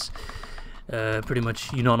think it was pretty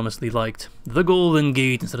much unanimously liked. The Golden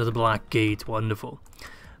Gate instead of the Black Gate. Wonderful.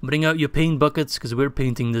 Bring out your paint buckets, because we're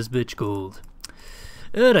painting this bitch gold.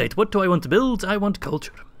 Alright, what do I want to build? I want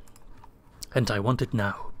culture. And I want it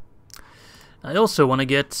now. I also want to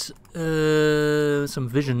get some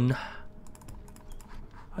vision.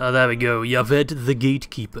 Oh, there we go. Yaved the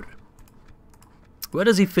Gatekeeper. Where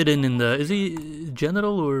does he fit in the... Is he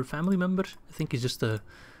general or family member? I think he's just a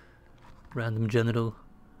random general.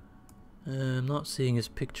 I'm not seeing his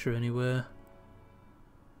picture anywhere.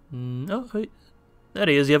 Oh, wait. There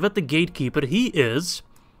he is. Yaved the Gatekeeper. He is...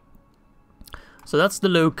 So that's the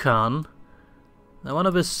Lôke-Khan. Now one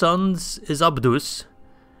of his sons is Abdus.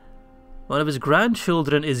 One of his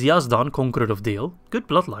grandchildren is Yazdan, Conqueror of Dale. Good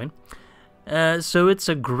bloodline. So it's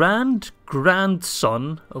a grandson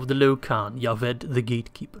of the Lôke-Khan, Yaved the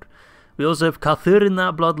Gatekeeper. We also have Kathir in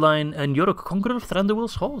that bloodline, and Yorok, Conqueror of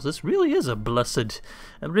Thranduil's Halls. This really is a blessed...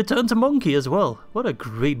 And Return to Monkey as well. What a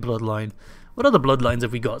great bloodline. What other bloodlines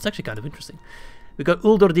have we got? It's actually kind of interesting. We got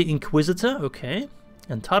Uldor the Inquisitor, okay.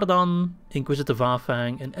 And Tardan, Inquisitor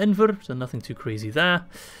Varfang, and Enver, so nothing too crazy there.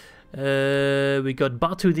 We got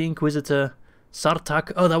Batu the Inquisitor,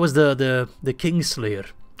 Sartak, oh that was the Kingslayer,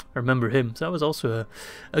 I remember him. So that was also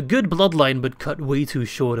a good bloodline, but cut way too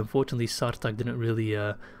short. Unfortunately Sartak didn't really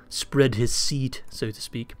spread his seed, so to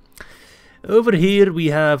speak. Over here we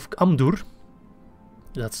have Amdur,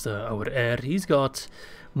 that's our heir. He's got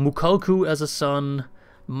Mukalku as a son,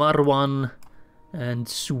 Marwan, and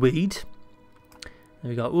Suwaid.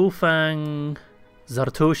 We got Ulfang,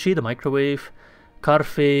 Zartoshi, the microwave,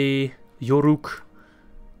 Karfe, Yoruk,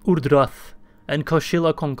 Urdrath, and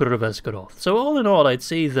Koshila, Conqueror of Esgaroth. So all in all, I'd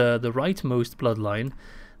say the rightmost bloodline,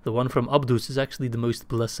 the one from Abdus, is actually the most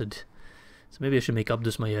blessed. So maybe I should make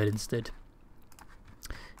Abdus my heir instead.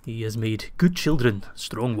 He has made good children,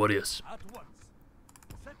 strong warriors. at once.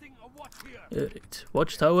 Setting a watch here. Alright,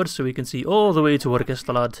 watchtower so we can see all the way to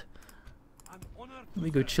Orkestalad. An honor Let me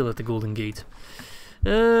go chill at the Golden Gate.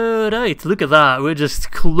 Right, look at that. We're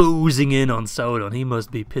just closing in on Sauron. He must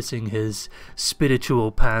be pissing his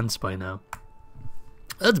spiritual pants by now.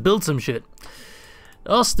 Let's build some shit.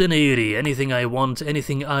 Austin Airy. Anything I want,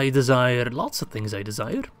 anything I desire. Lots of things I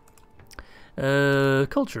desire.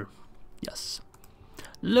 Culture. Yes.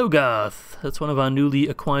 Logath. That's one of our newly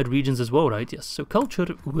acquired regions as well, right? Yes. So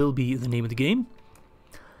culture will be the name of the game.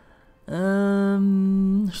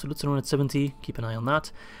 So let's run at 70. Keep an eye on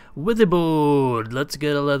that. Witherboard. Let's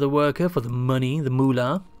get a leather worker for the money, the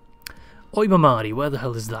moolah. Oibamari. Where the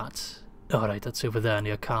hell is that? Alright, that's over there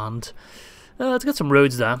near Khand. Let's get some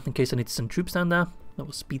roads there in case I need to send troops down there. That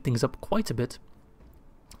will speed things up quite a bit.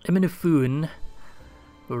 Eminifun.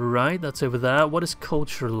 Right, that's over there. What is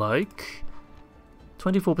culture like?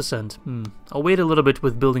 24%. I'll wait a little bit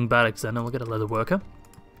with building barracks then, and we'll get a leather worker.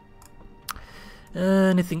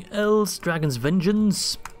 Anything else? Dragon's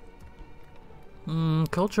Vengeance.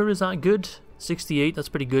 Culture, is that good? 68, that's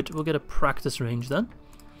pretty good. We'll get a practice range then.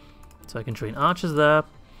 So I can train archers there.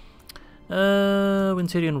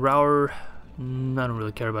 Wintirian Rower. I don't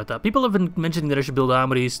really care about that. People have been mentioning that I should build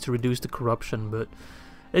armories to reduce the corruption, but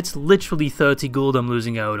it's literally 30 gold I'm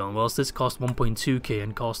losing out on, whilst this cost 1.2k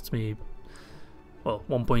and costs me, well,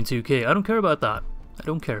 1.2k. I don't care about that. I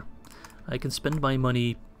don't care. I can spend my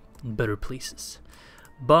money in better places.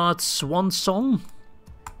 But Swan Song?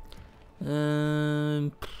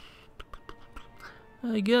 I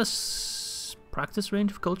guess practice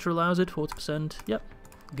range of culture allows it, 40%. Yep,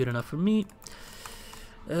 good enough for me.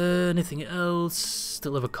 Anything else?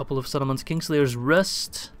 Still have a couple of settlements. Kingslayer's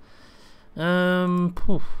Rest.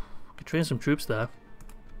 Could train some troops there.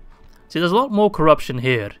 See, there's a lot more corruption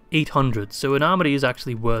here, 800, so an armory is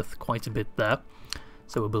actually worth quite a bit there.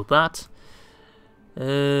 So we'll build that.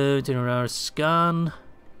 General scan.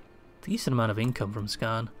 Decent amount of income from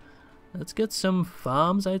scan. Let's get some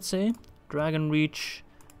farms, I'd say. Dragon Reach.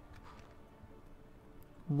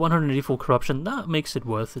 184 corruption. That makes it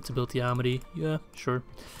worth it to build the armory. Yeah, sure.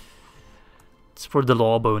 It's for the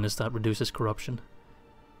law bonus that reduces corruption.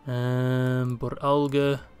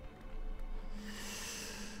 Boralga.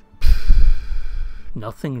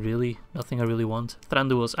 Nothing really. Nothing I really want.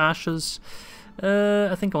 Thranduil's Ashes.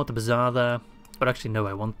 I think I want the Bazaar there. But actually no,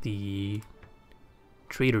 I want the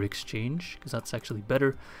Trader Exchange, because that's actually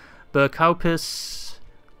better. Berkaupis.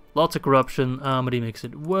 Lots of corruption. Armory makes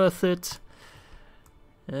it worth it.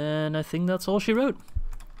 And I think that's all she wrote.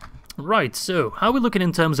 Right, so how are we looking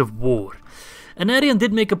in terms of war? And Arian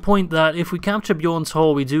did make a point that if we capture Bjorn's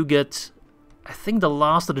Hall, we do get, I think, the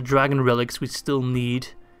last of the dragon relics we still need.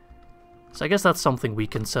 So I guess that's something we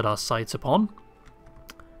can set our sights upon.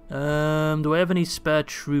 Do I have any spare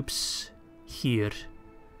troops here?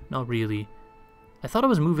 Not really. I thought I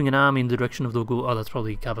was moving an army in the direction of the Ghoul. Oh, that's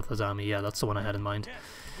probably Kavatha's army. Yeah, that's the one I had in mind.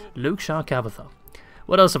 Lôke-Khan Kavatha.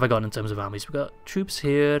 What else have I got in terms of armies? We've got troops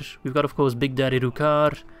here. We've got, of course, Big Daddy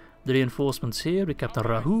Rukar. The reinforcements here. We Captain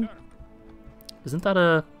Rahu. Isn't that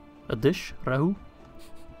a dish? Rahu?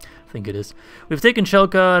 I think it is. We've taken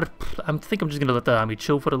Shelkar. I think I'm just going to let that army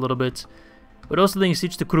chill for a little bit. We're also laying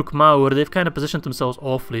siege to Krûk Mahûr. They've kind of positioned themselves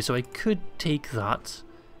awfully, so I could take that.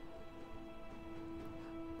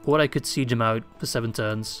 Or I could siege them out for 7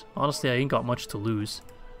 turns. Honestly, I ain't got much to lose.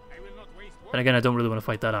 And again, I don't really want to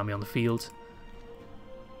fight that army on the field.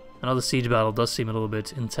 Another siege battle does seem a little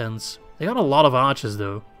bit intense. They got a lot of archers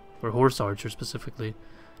though, or horse archers specifically.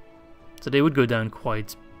 So they would go down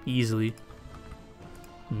quite easily.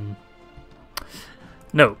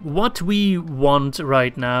 No, what we want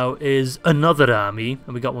right now is another army,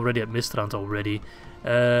 and we got one ready at Mistrand already,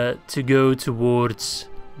 to go towards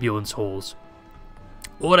Bjorn's Halls.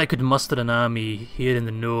 Or I could muster an army here in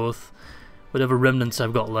the north, whatever remnants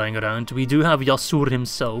I've got lying around. We do have Yasur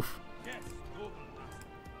himself.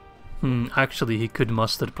 Actually he could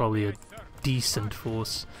muster probably a decent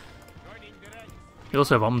force. We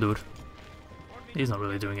also have Amdur. He's not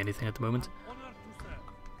really doing anything at the moment.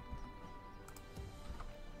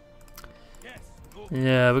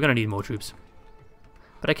 Yeah, we're gonna need more troops.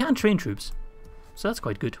 But I can train troops, so that's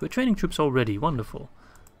quite good. We're training troops already, wonderful.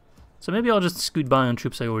 So maybe I'll just scoot by on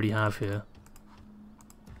troops I already have here.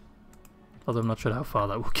 Although I'm not sure how far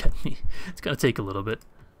that will get me. It's gonna take a little bit.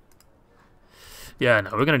 Yeah,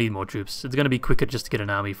 no, we're gonna need more troops. It's gonna be quicker just to get an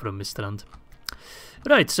army from Mistrand.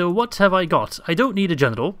 Right, so what have I got? I don't need a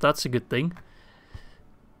general, that's a good thing.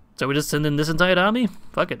 So we just send in this entire army?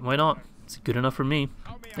 Fuck it, why not? It's good enough for me.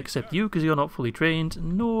 Except you, because you're not fully trained.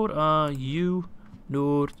 Nor are you.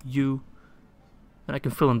 Nor you. And I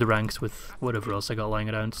can fill in the ranks with whatever else I got lying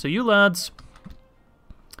around. So you lads,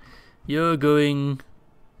 you're going...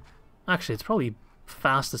 Actually, it's probably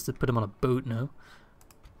fastest to put them on a boat now.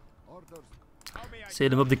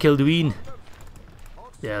 Sail them up the Kildween.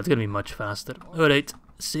 Yeah, it's gonna be much faster. Alright,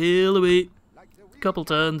 sail away. Couple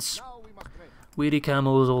turns. Weary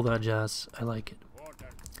camels, all that jazz. I like it.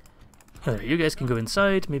 Alright, you guys can go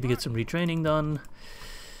inside, maybe get some retraining done.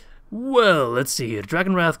 Well, let's see here.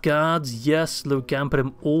 Dragonwrath guards, yes.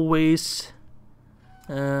 Lôke-Khan always.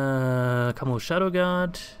 Camel Shadow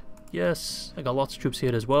Guard, yes. I got lots of troops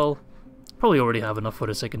here as well. Probably already have enough for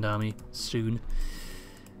a second army soon.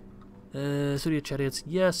 Surya Chariots,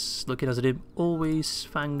 yes. Looking as it always.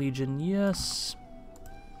 Fang Legion, yes.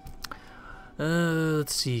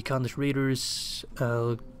 Let's see. Khandish Raiders.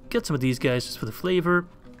 I'll get some of these guys just for the flavor.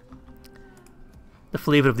 The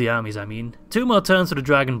flavor of the armies, I mean. 2 more turns for the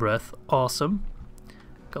Dragon Breath. Awesome.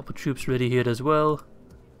 Couple troops ready here as well.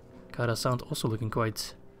 Karasant also looking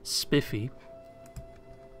quite spiffy.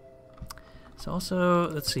 So also,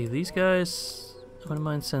 let's see, these guys, I wouldn't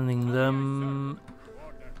mind sending them.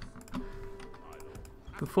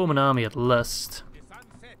 Can form an army at lest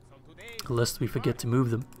we forget to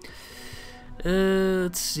move them.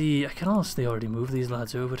 Let's see, I can honestly already move these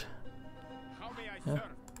lads over. Yeah.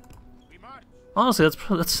 Honestly,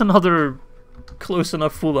 that's another close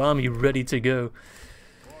enough full army ready to go.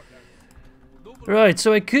 Right,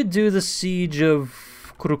 so I could do the siege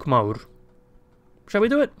of Krûk Mahûr. Shall we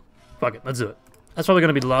do it? Fuck it, let's do it. That's probably going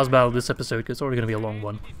to be the last battle of this episode, because it's already going to be a long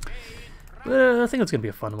one. But I think it's going to be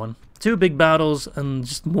a fun one. 2 big battles and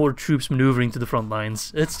just more troops maneuvering to the front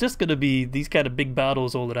lines. It's just going to be these kind of big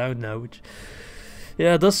battles all around now, which,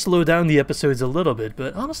 yeah, does slow down the episodes a little bit,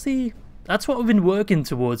 but honestly, that's what we've been working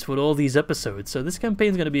towards for all these episodes. So this campaign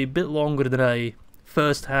is going to be a bit longer than I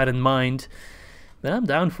first had in mind, then I'm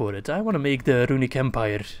down for it. I want to make the Runic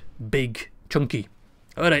Empire big, chunky.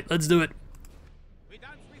 Alright, let's do it.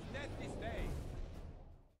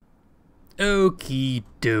 Okie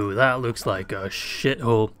do, that looks like a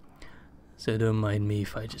shithole. So don't mind me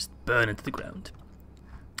if I just burn into the ground.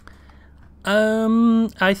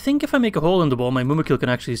 I think if I make a hole in the wall, my Mumakil can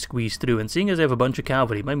actually squeeze through, and seeing as I have a bunch of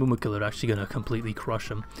cavalry, my Mumakil are actually gonna completely crush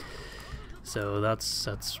him. So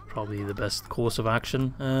that's probably the best course of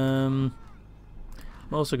action. I'm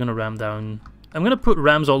also gonna ram down. I'm gonna put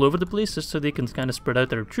rams all over the place just so they can kind of spread out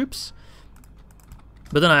their troops.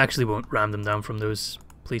 But then I actually won't ram them down from those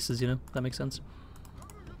places, you know? That makes sense.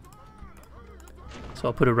 So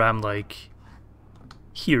I'll put a ram like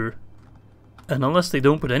here, and unless they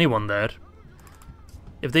don't put anyone there,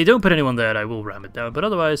 if they don't put anyone there, I will ram it down. But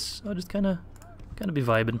otherwise, I'll just kind of be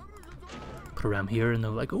vibing. Put a ram here, and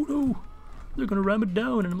they're like, "Oh no, they're gonna ram it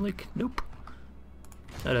down," and I'm like, "Nope."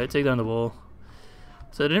 All right, take down the wall.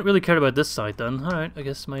 So I didn't really care about this side then. All right, I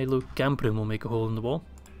guess my Lôke-Khan will make a hole in the wall.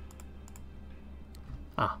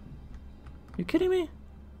 Ah, you kidding me?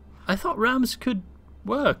 I thought rams could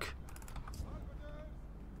work.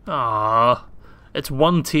 Ah, it's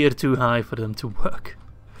one tier too high for them to work.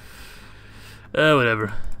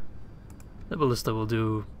 Whatever. The ballista will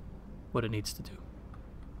do what it needs to do.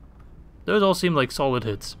 Those all seem like solid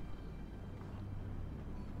hits.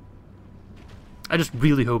 I just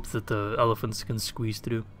really hope that the elephants can squeeze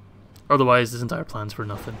through. Otherwise, this entire plan's for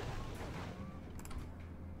nothing.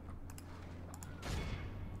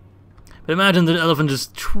 But imagine the elephant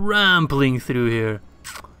just trampling through here.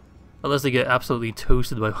 Unless they get absolutely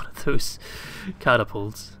toasted by one of those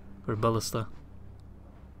catapults or ballista.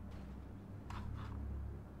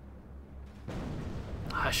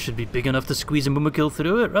 I should be big enough to squeeze a Mumakil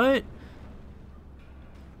through it, right?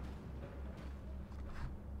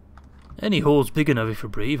 Any hole's big enough if you're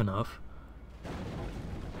brave enough.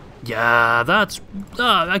 Yeah, that's...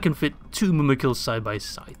 I can fit 2 Mumakils side by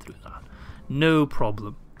side through that. No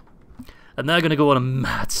problem. And they're gonna go on a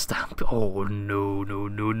mad stamp. Oh no, no,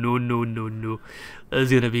 no, no, no, no, no.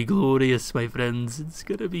 That's gonna be glorious, my friends. It's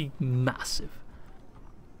gonna be massive.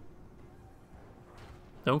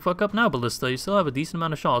 Don't fuck up now, ballista. You still have a decent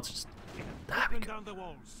amount of shots. Just... There we go.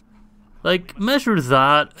 Like, measure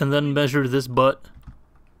that and then measure this butt.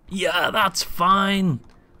 Yeah, that's fine.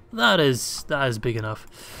 That is big enough.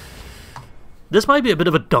 This might be a bit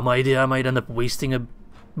of a dumb idea. I might end up wasting a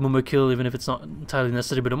Mumakil even if it's not entirely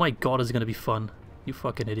necessary, but oh my god, it's gonna be fun. You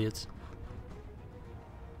fucking idiots.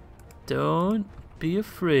 Don't be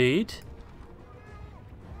afraid.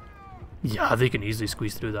 Yeah, they can easily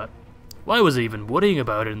squeeze through that. Why was I even worrying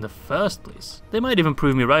about it in the first place? They might even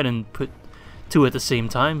prove me right and put 2 at the same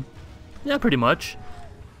time. Yeah, pretty much.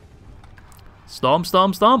 Stomp,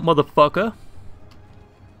 stomp, stomp, motherfucker.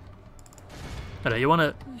 Alright, you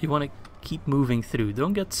wanna keep moving through.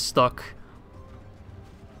 Don't get stuck.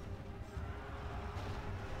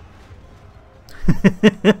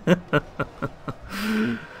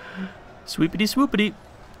 Sweepity swoopity.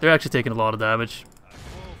 They're actually taking a lot of damage.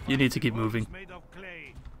 You need to keep moving.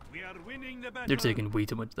 They're taking way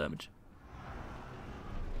too much damage.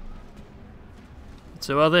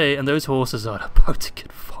 So are they, and those horses are about to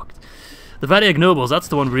get fucked. The Variag Nobles, that's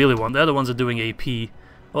the one we really want. They're the ones that are doing AP.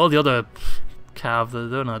 All the other cav,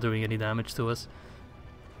 they're not doing any damage to us.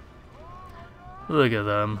 Look at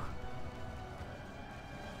them.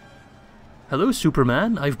 Hello,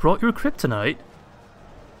 Superman. I've brought your kryptonite.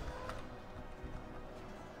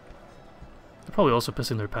 They're probably also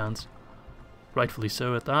pissing their pants. Rightfully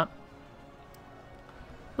so at that.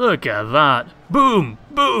 Look at that. Boom!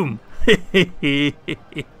 Boom!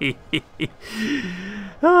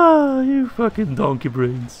 Ah, you fucking donkey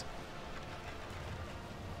brains.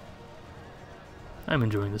 I'm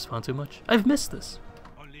enjoying this far too much. I've missed this.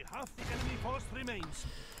 Only half the enemy force remains.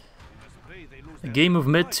 A game of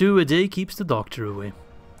Med 2 a day keeps the doctor away.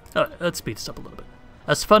 Let's speed this up a little bit.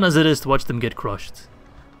 As fun as it is to watch them get crushed,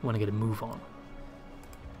 I want to get a move on.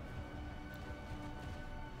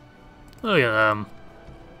 Look at them.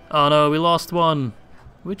 Oh no, we lost one.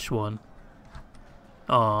 Which one?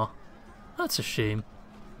 Aw, that's a shame.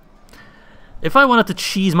 If I wanted to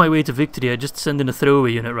cheese my way to victory, I'd just send in a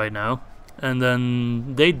throwaway unit right now. And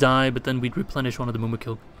then they'd die, but then we'd replenish one of the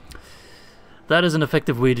Mumakil. That is an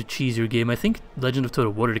effective way to cheese your game. I think Legend of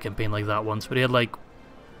Total War did a campaign like that once, where he had like,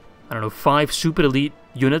 I don't know, 5 super elite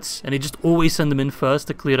units, and he'd just always send them in first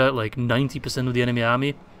to clear out like 90% of the enemy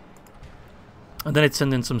army. And then he'd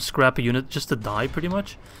send in some scrappy unit just to die, pretty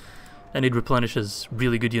much. And he'd replenish his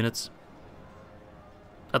really good units.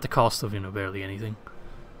 At the cost of, you know, barely anything.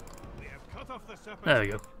 There we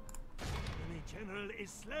go. general is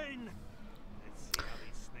slain. Let's see how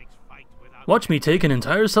these snakes fight without. Watch me take an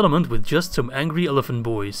entire settlement with just some angry elephant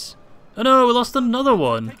boys. Oh no, we lost another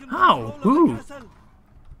one. How? Who?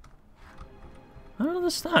 I don't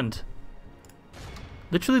understand.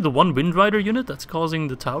 Literally the one Wind Rider unit that's causing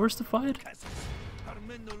the towers to fire?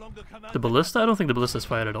 The ballista? I don't think the ballista's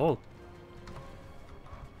fired at all.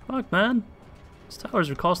 Fuck, man. These towers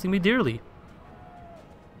are costing me dearly.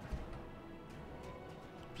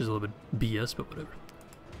 Which is a little bit BS, but whatever.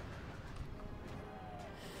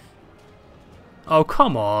 Oh,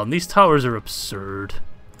 come on. These towers are absurd.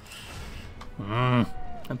 I'm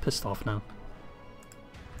pissed off now.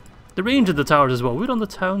 The range of the towers as well. We're on the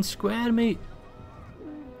town square, mate.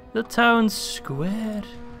 The town square.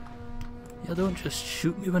 Yeah, don't just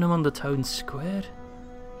shoot me when I'm on the town square.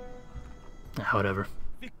 Whatever.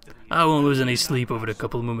 I won't lose any sleep over the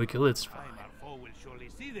couple Mumakil, it's fine.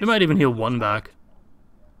 We might even heal one back.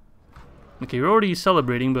 Okay, you're already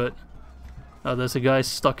celebrating, but... Oh, there's a guy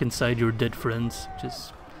stuck inside your dead friends, which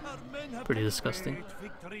is pretty disgusting.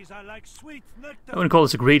 I wouldn't call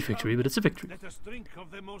this a great victory, but it's a victory.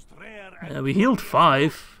 We healed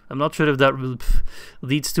 5. I'm not sure if that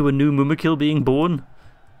leads to a new Mumakil being born.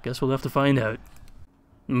 Guess we'll have to find out.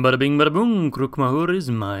 Bada bing bada boom, Krûk Mahûr is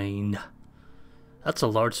mine. That's a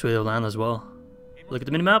large swathe of land as well. Look at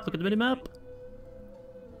the minimap, look at the minimap.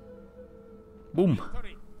 Boom.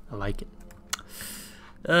 I like it.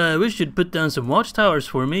 Wish you'd put down some watchtowers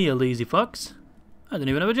for me, you lazy fucks. I don't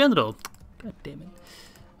even have a general. God damn it.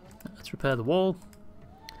 Let's repair the wall.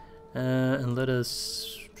 And let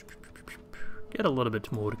us get a little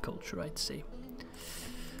bit more culture, I'd say.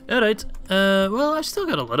 Alright, well, I've still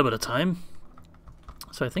got a little bit of time.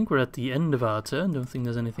 So I think we're at the end of our turn. Don't think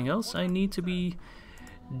there's anything else I need to be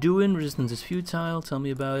doing. Resistance is futile, tell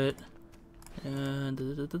me about it.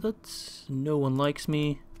 No one likes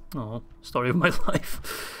me. Oh, story of my life.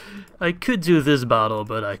 I could do this battle,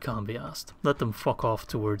 but I can't be asked. Let them fuck off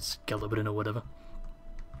towards Gelibrin or whatever.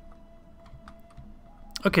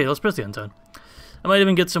 Okay, let's press the end turn. I might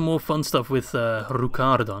even get some more fun stuff with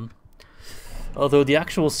Rhûn done. Although the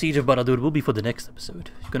actual Siege of Barad-dûr will be for the next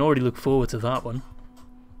episode. You can already look forward to that one.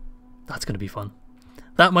 That's going to be fun.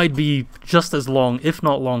 That might be just as long, if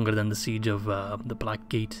not longer, than the Siege of the Black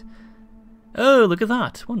Gate. Oh, look at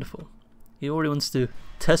that. Wonderful. He already wants to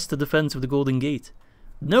test the defense of the Golden Gate.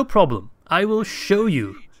 No problem. I will show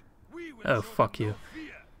you. Oh, fuck you.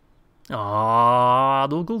 Ah,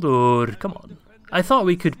 Dol-Guldur. Come on. I thought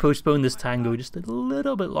we could postpone this tango just a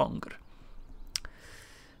little bit longer.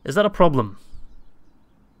 Is that a problem?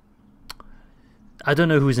 I don't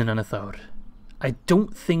know who's in Anathaur. I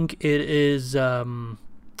don't think it is,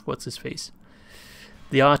 what's his face?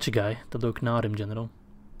 The archer guy, the Lôke-Khan general.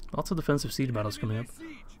 Lots of defensive siege battles coming up,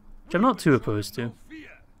 which I'm not too opposed to.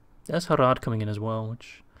 There's Harad coming in as well,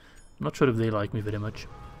 which I'm not sure if they like me very much.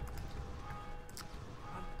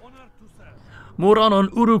 Moran on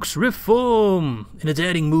Uruk's reform! In a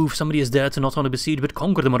daring move, somebody has dared to not only besiege but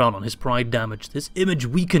conquer the Moran, his pride damaged, his image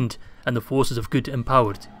weakened, and the forces of good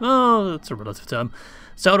empowered. Oh, that's a relative term.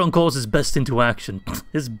 Sauron calls his best into action.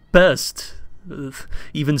 His best?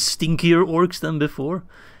 Even stinkier orcs than before?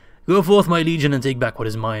 Go forth, my legion, and take back what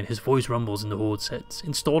is mine. His voice rumbles in the horde's heads,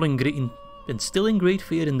 instilling great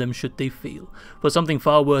fear in them should they fail, for something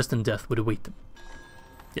far worse than death would await them.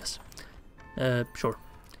 Yes. Sure.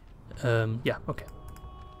 Yeah, okay.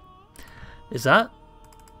 Is that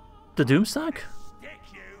the Doomstack?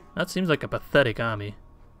 That seems like a pathetic army.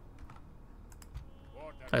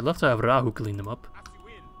 I'd love to have Rahu clean them up.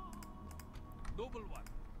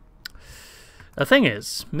 The thing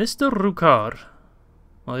is, Mr. Rukar,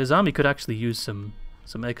 well, his army could actually use some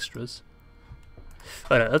extras.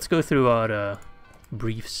 Alright, let's go through our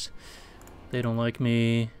briefs. They don't like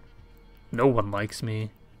me. No one likes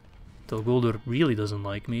me. Dol-Guldur really doesn't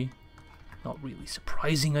like me. Not really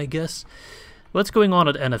surprising, I guess. What's going on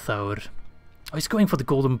at Anathaur? Oh, he's going for the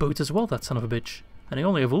golden boat as well, that son of a bitch. And I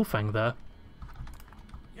only have Ulfang there.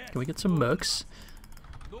 Can we get some mercs?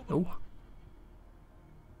 Oh.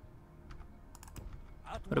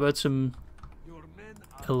 What about some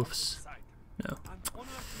elves? No.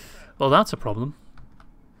 Well, that's a problem.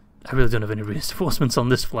 I really don't have any reinforcements on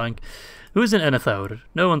this flank. Who's in Anathaur?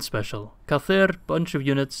 No one special. Cathair, bunch of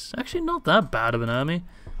units. Actually, not that bad of an army.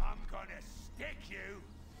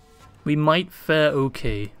 We might fare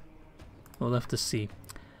okay. We'll have to see.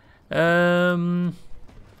 Right,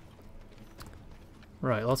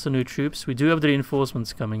 lots of new troops. We do have the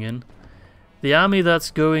reinforcements coming in. The army that's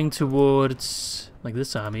going towards, like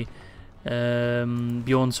this army,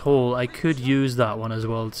 Bjorn's Hall, I could use that one as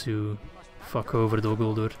well to fuck over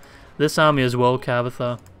Dol-Guldur. This army as well,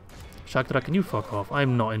 Cavathar. Shaktra, can you fuck off?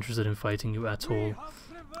 I'm not interested in fighting you at all.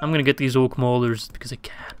 I'm gonna get these Oak Maulers because I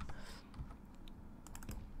can.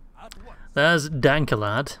 There's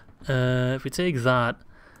Dankalad. If we take that,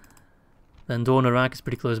 then Dornarak is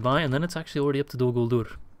pretty close by, and then it's actually already up to Dol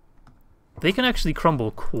Guldur. They can actually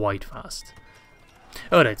crumble quite fast.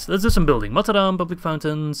 Alright, so let's do some building. Mataram, public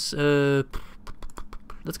fountains.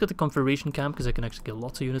 Let's get the Confederation camp, because I can actually get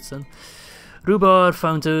lots of units then. Rhubarb,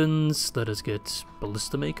 fountains. Let us get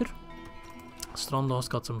Ballista Maker. Strondos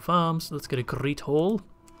got some farms. Let's get a Great Hall.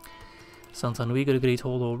 Santanui got a Great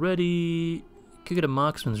Hall already. Could get a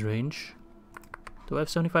Marksman's range. Do I have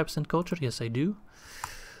 75% culture? Yes, I do.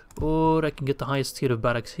 Or I can get the highest tier of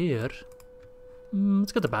barracks here.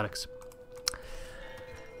 Let's get the barracks.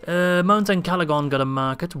 Mountain Calagon got a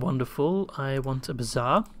market. Wonderful. I want a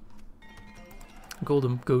bazaar.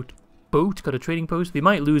 Golden Goat Boat got a trading post. We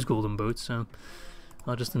might lose Golden Boat, so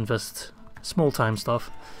I'll just invest small time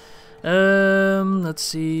stuff. Let's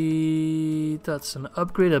see. That's an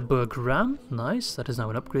upgrade at Bergram. Nice. That is now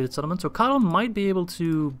an upgraded settlement. So Karon might be able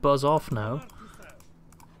to buzz off now.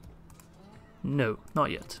 No,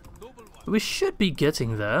 not yet. We should be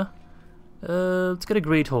getting there. Let's get a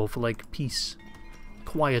Great Hall for like peace.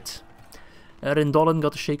 Quiet. Rindolan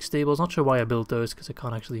got the Shake Stables. Not sure why I built those because I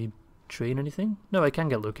can't actually train anything. No, I can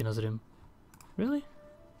get Lôke-Khan as him. Really?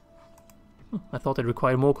 I thought they'd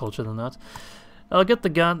require more culture than that. I'll get the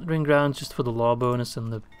Gathering Grounds just for the law bonus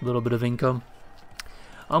and the little bit of income.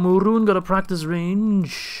 Rhûn got a practice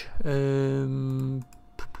range. Let's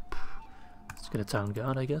get a Town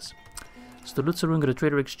Guard, I guess. Rhûn got a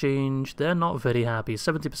trader exchange. They're not very happy.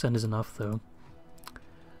 70% is enough though.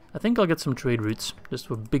 I think I'll get some trade routes just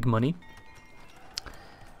for big money.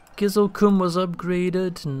 Gizelkum was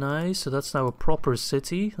upgraded. Nice. So that's now a proper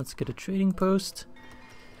city. Let's get a trading post.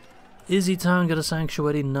 Izzy Town got a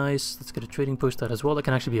sanctuary. Nice. Let's get a trading post there as well. That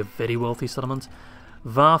can actually be a very wealthy settlement.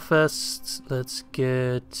 Varfest. Let's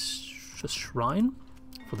get a shrine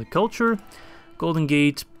for the culture. Golden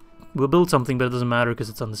Gate. We'll build something, but it doesn't matter because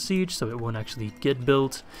it's under siege, so it won't actually get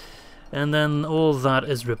built. And then all that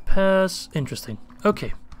is repairs. Interesting.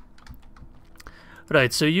 Okay.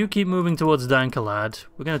 Right, so you keep moving towards Dankalad.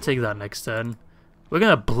 We're going to take that next turn. We're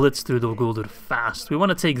going to blitz through Dol Guldur fast. We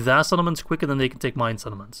want to take their settlements quicker than they can take mine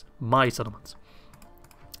settlements. My settlements.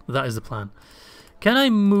 That is the plan. Can I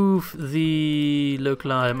move the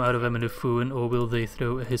Lôke-Khan out of Emenufun, or will they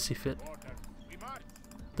throw a hissy fit?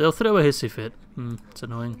 They'll throw a hissy fit. It's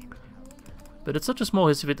annoying. But it's such a small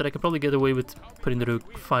hissy fit that I could probably get away with putting the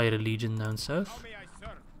Rogue Fire Legion down south.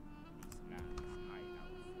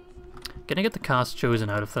 Can I get the cast chosen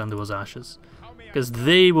out of Thranduil's Ashes? Because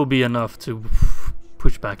they will be enough to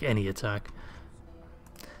push back any attack.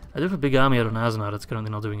 I do have a big army out on Aznar that's currently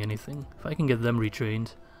not doing anything. If I can get them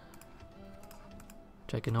retrained,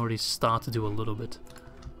 which I can already start to do a little bit.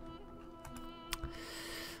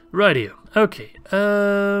 Rightio. Okay.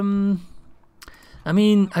 I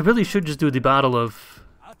mean, I really should just do the Battle of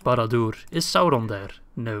Barad-dûr. Is Sauron there?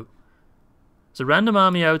 No. There's a random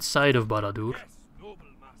army outside of Barad-dûr.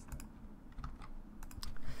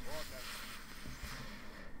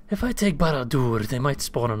 If I take Barad-dûr, they might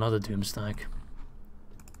spawn another Doomstack.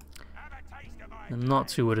 I'm not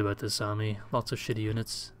too worried about this army. Lots of shitty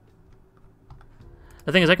units.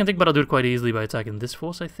 The thing is, I can take Barad-dûr quite easily by attacking this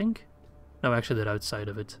force, I think. No, actually, they're outside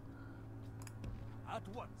of it.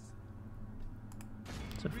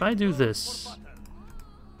 So if I do this,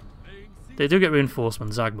 they do get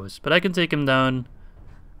reinforcement, Zagmos, but I can take him down.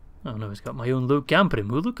 Oh no, he's got my own Lôke-Khan,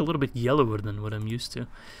 who look a little bit yellower than what I'm used to.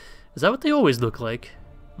 Is that what they always look like?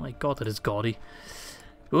 My god, that is gaudy.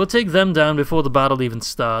 We'll take them down before the battle even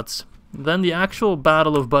starts. Then the actual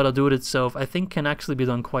Battle of Barad-dûr itself, I think, can actually be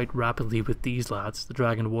done quite rapidly with these lads, the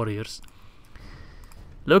Dragon Warriors.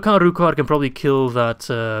 Lôke-Khan Rukar can probably kill that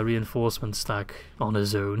reinforcement stack on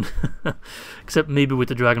his own. Except maybe with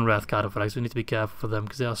the Dragon Wrath Cataphracts. We need to be careful for them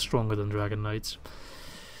because they are stronger than Dragon Knights.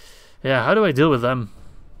 Yeah, how do I deal with them?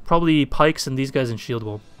 Probably pikes and these guys in shield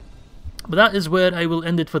wall. But that is where I will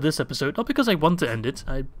end it for this episode. Not because I want to end it,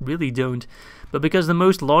 I really don't. But because the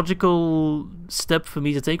most logical step for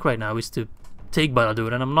me to take right now is to take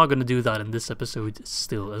Barad-dûr. And I'm not going to do that in this episode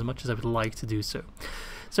still, as much as I would like to do so.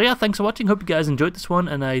 So yeah, thanks for watching, hope you guys enjoyed this one,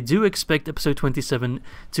 and I do expect episode 27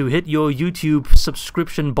 to hit your YouTube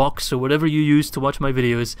subscription box, or whatever you use to watch my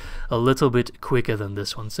videos, a little bit quicker than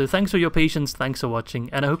this one. So thanks for your patience, thanks for watching,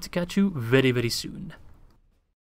 and I hope to catch you very, very soon.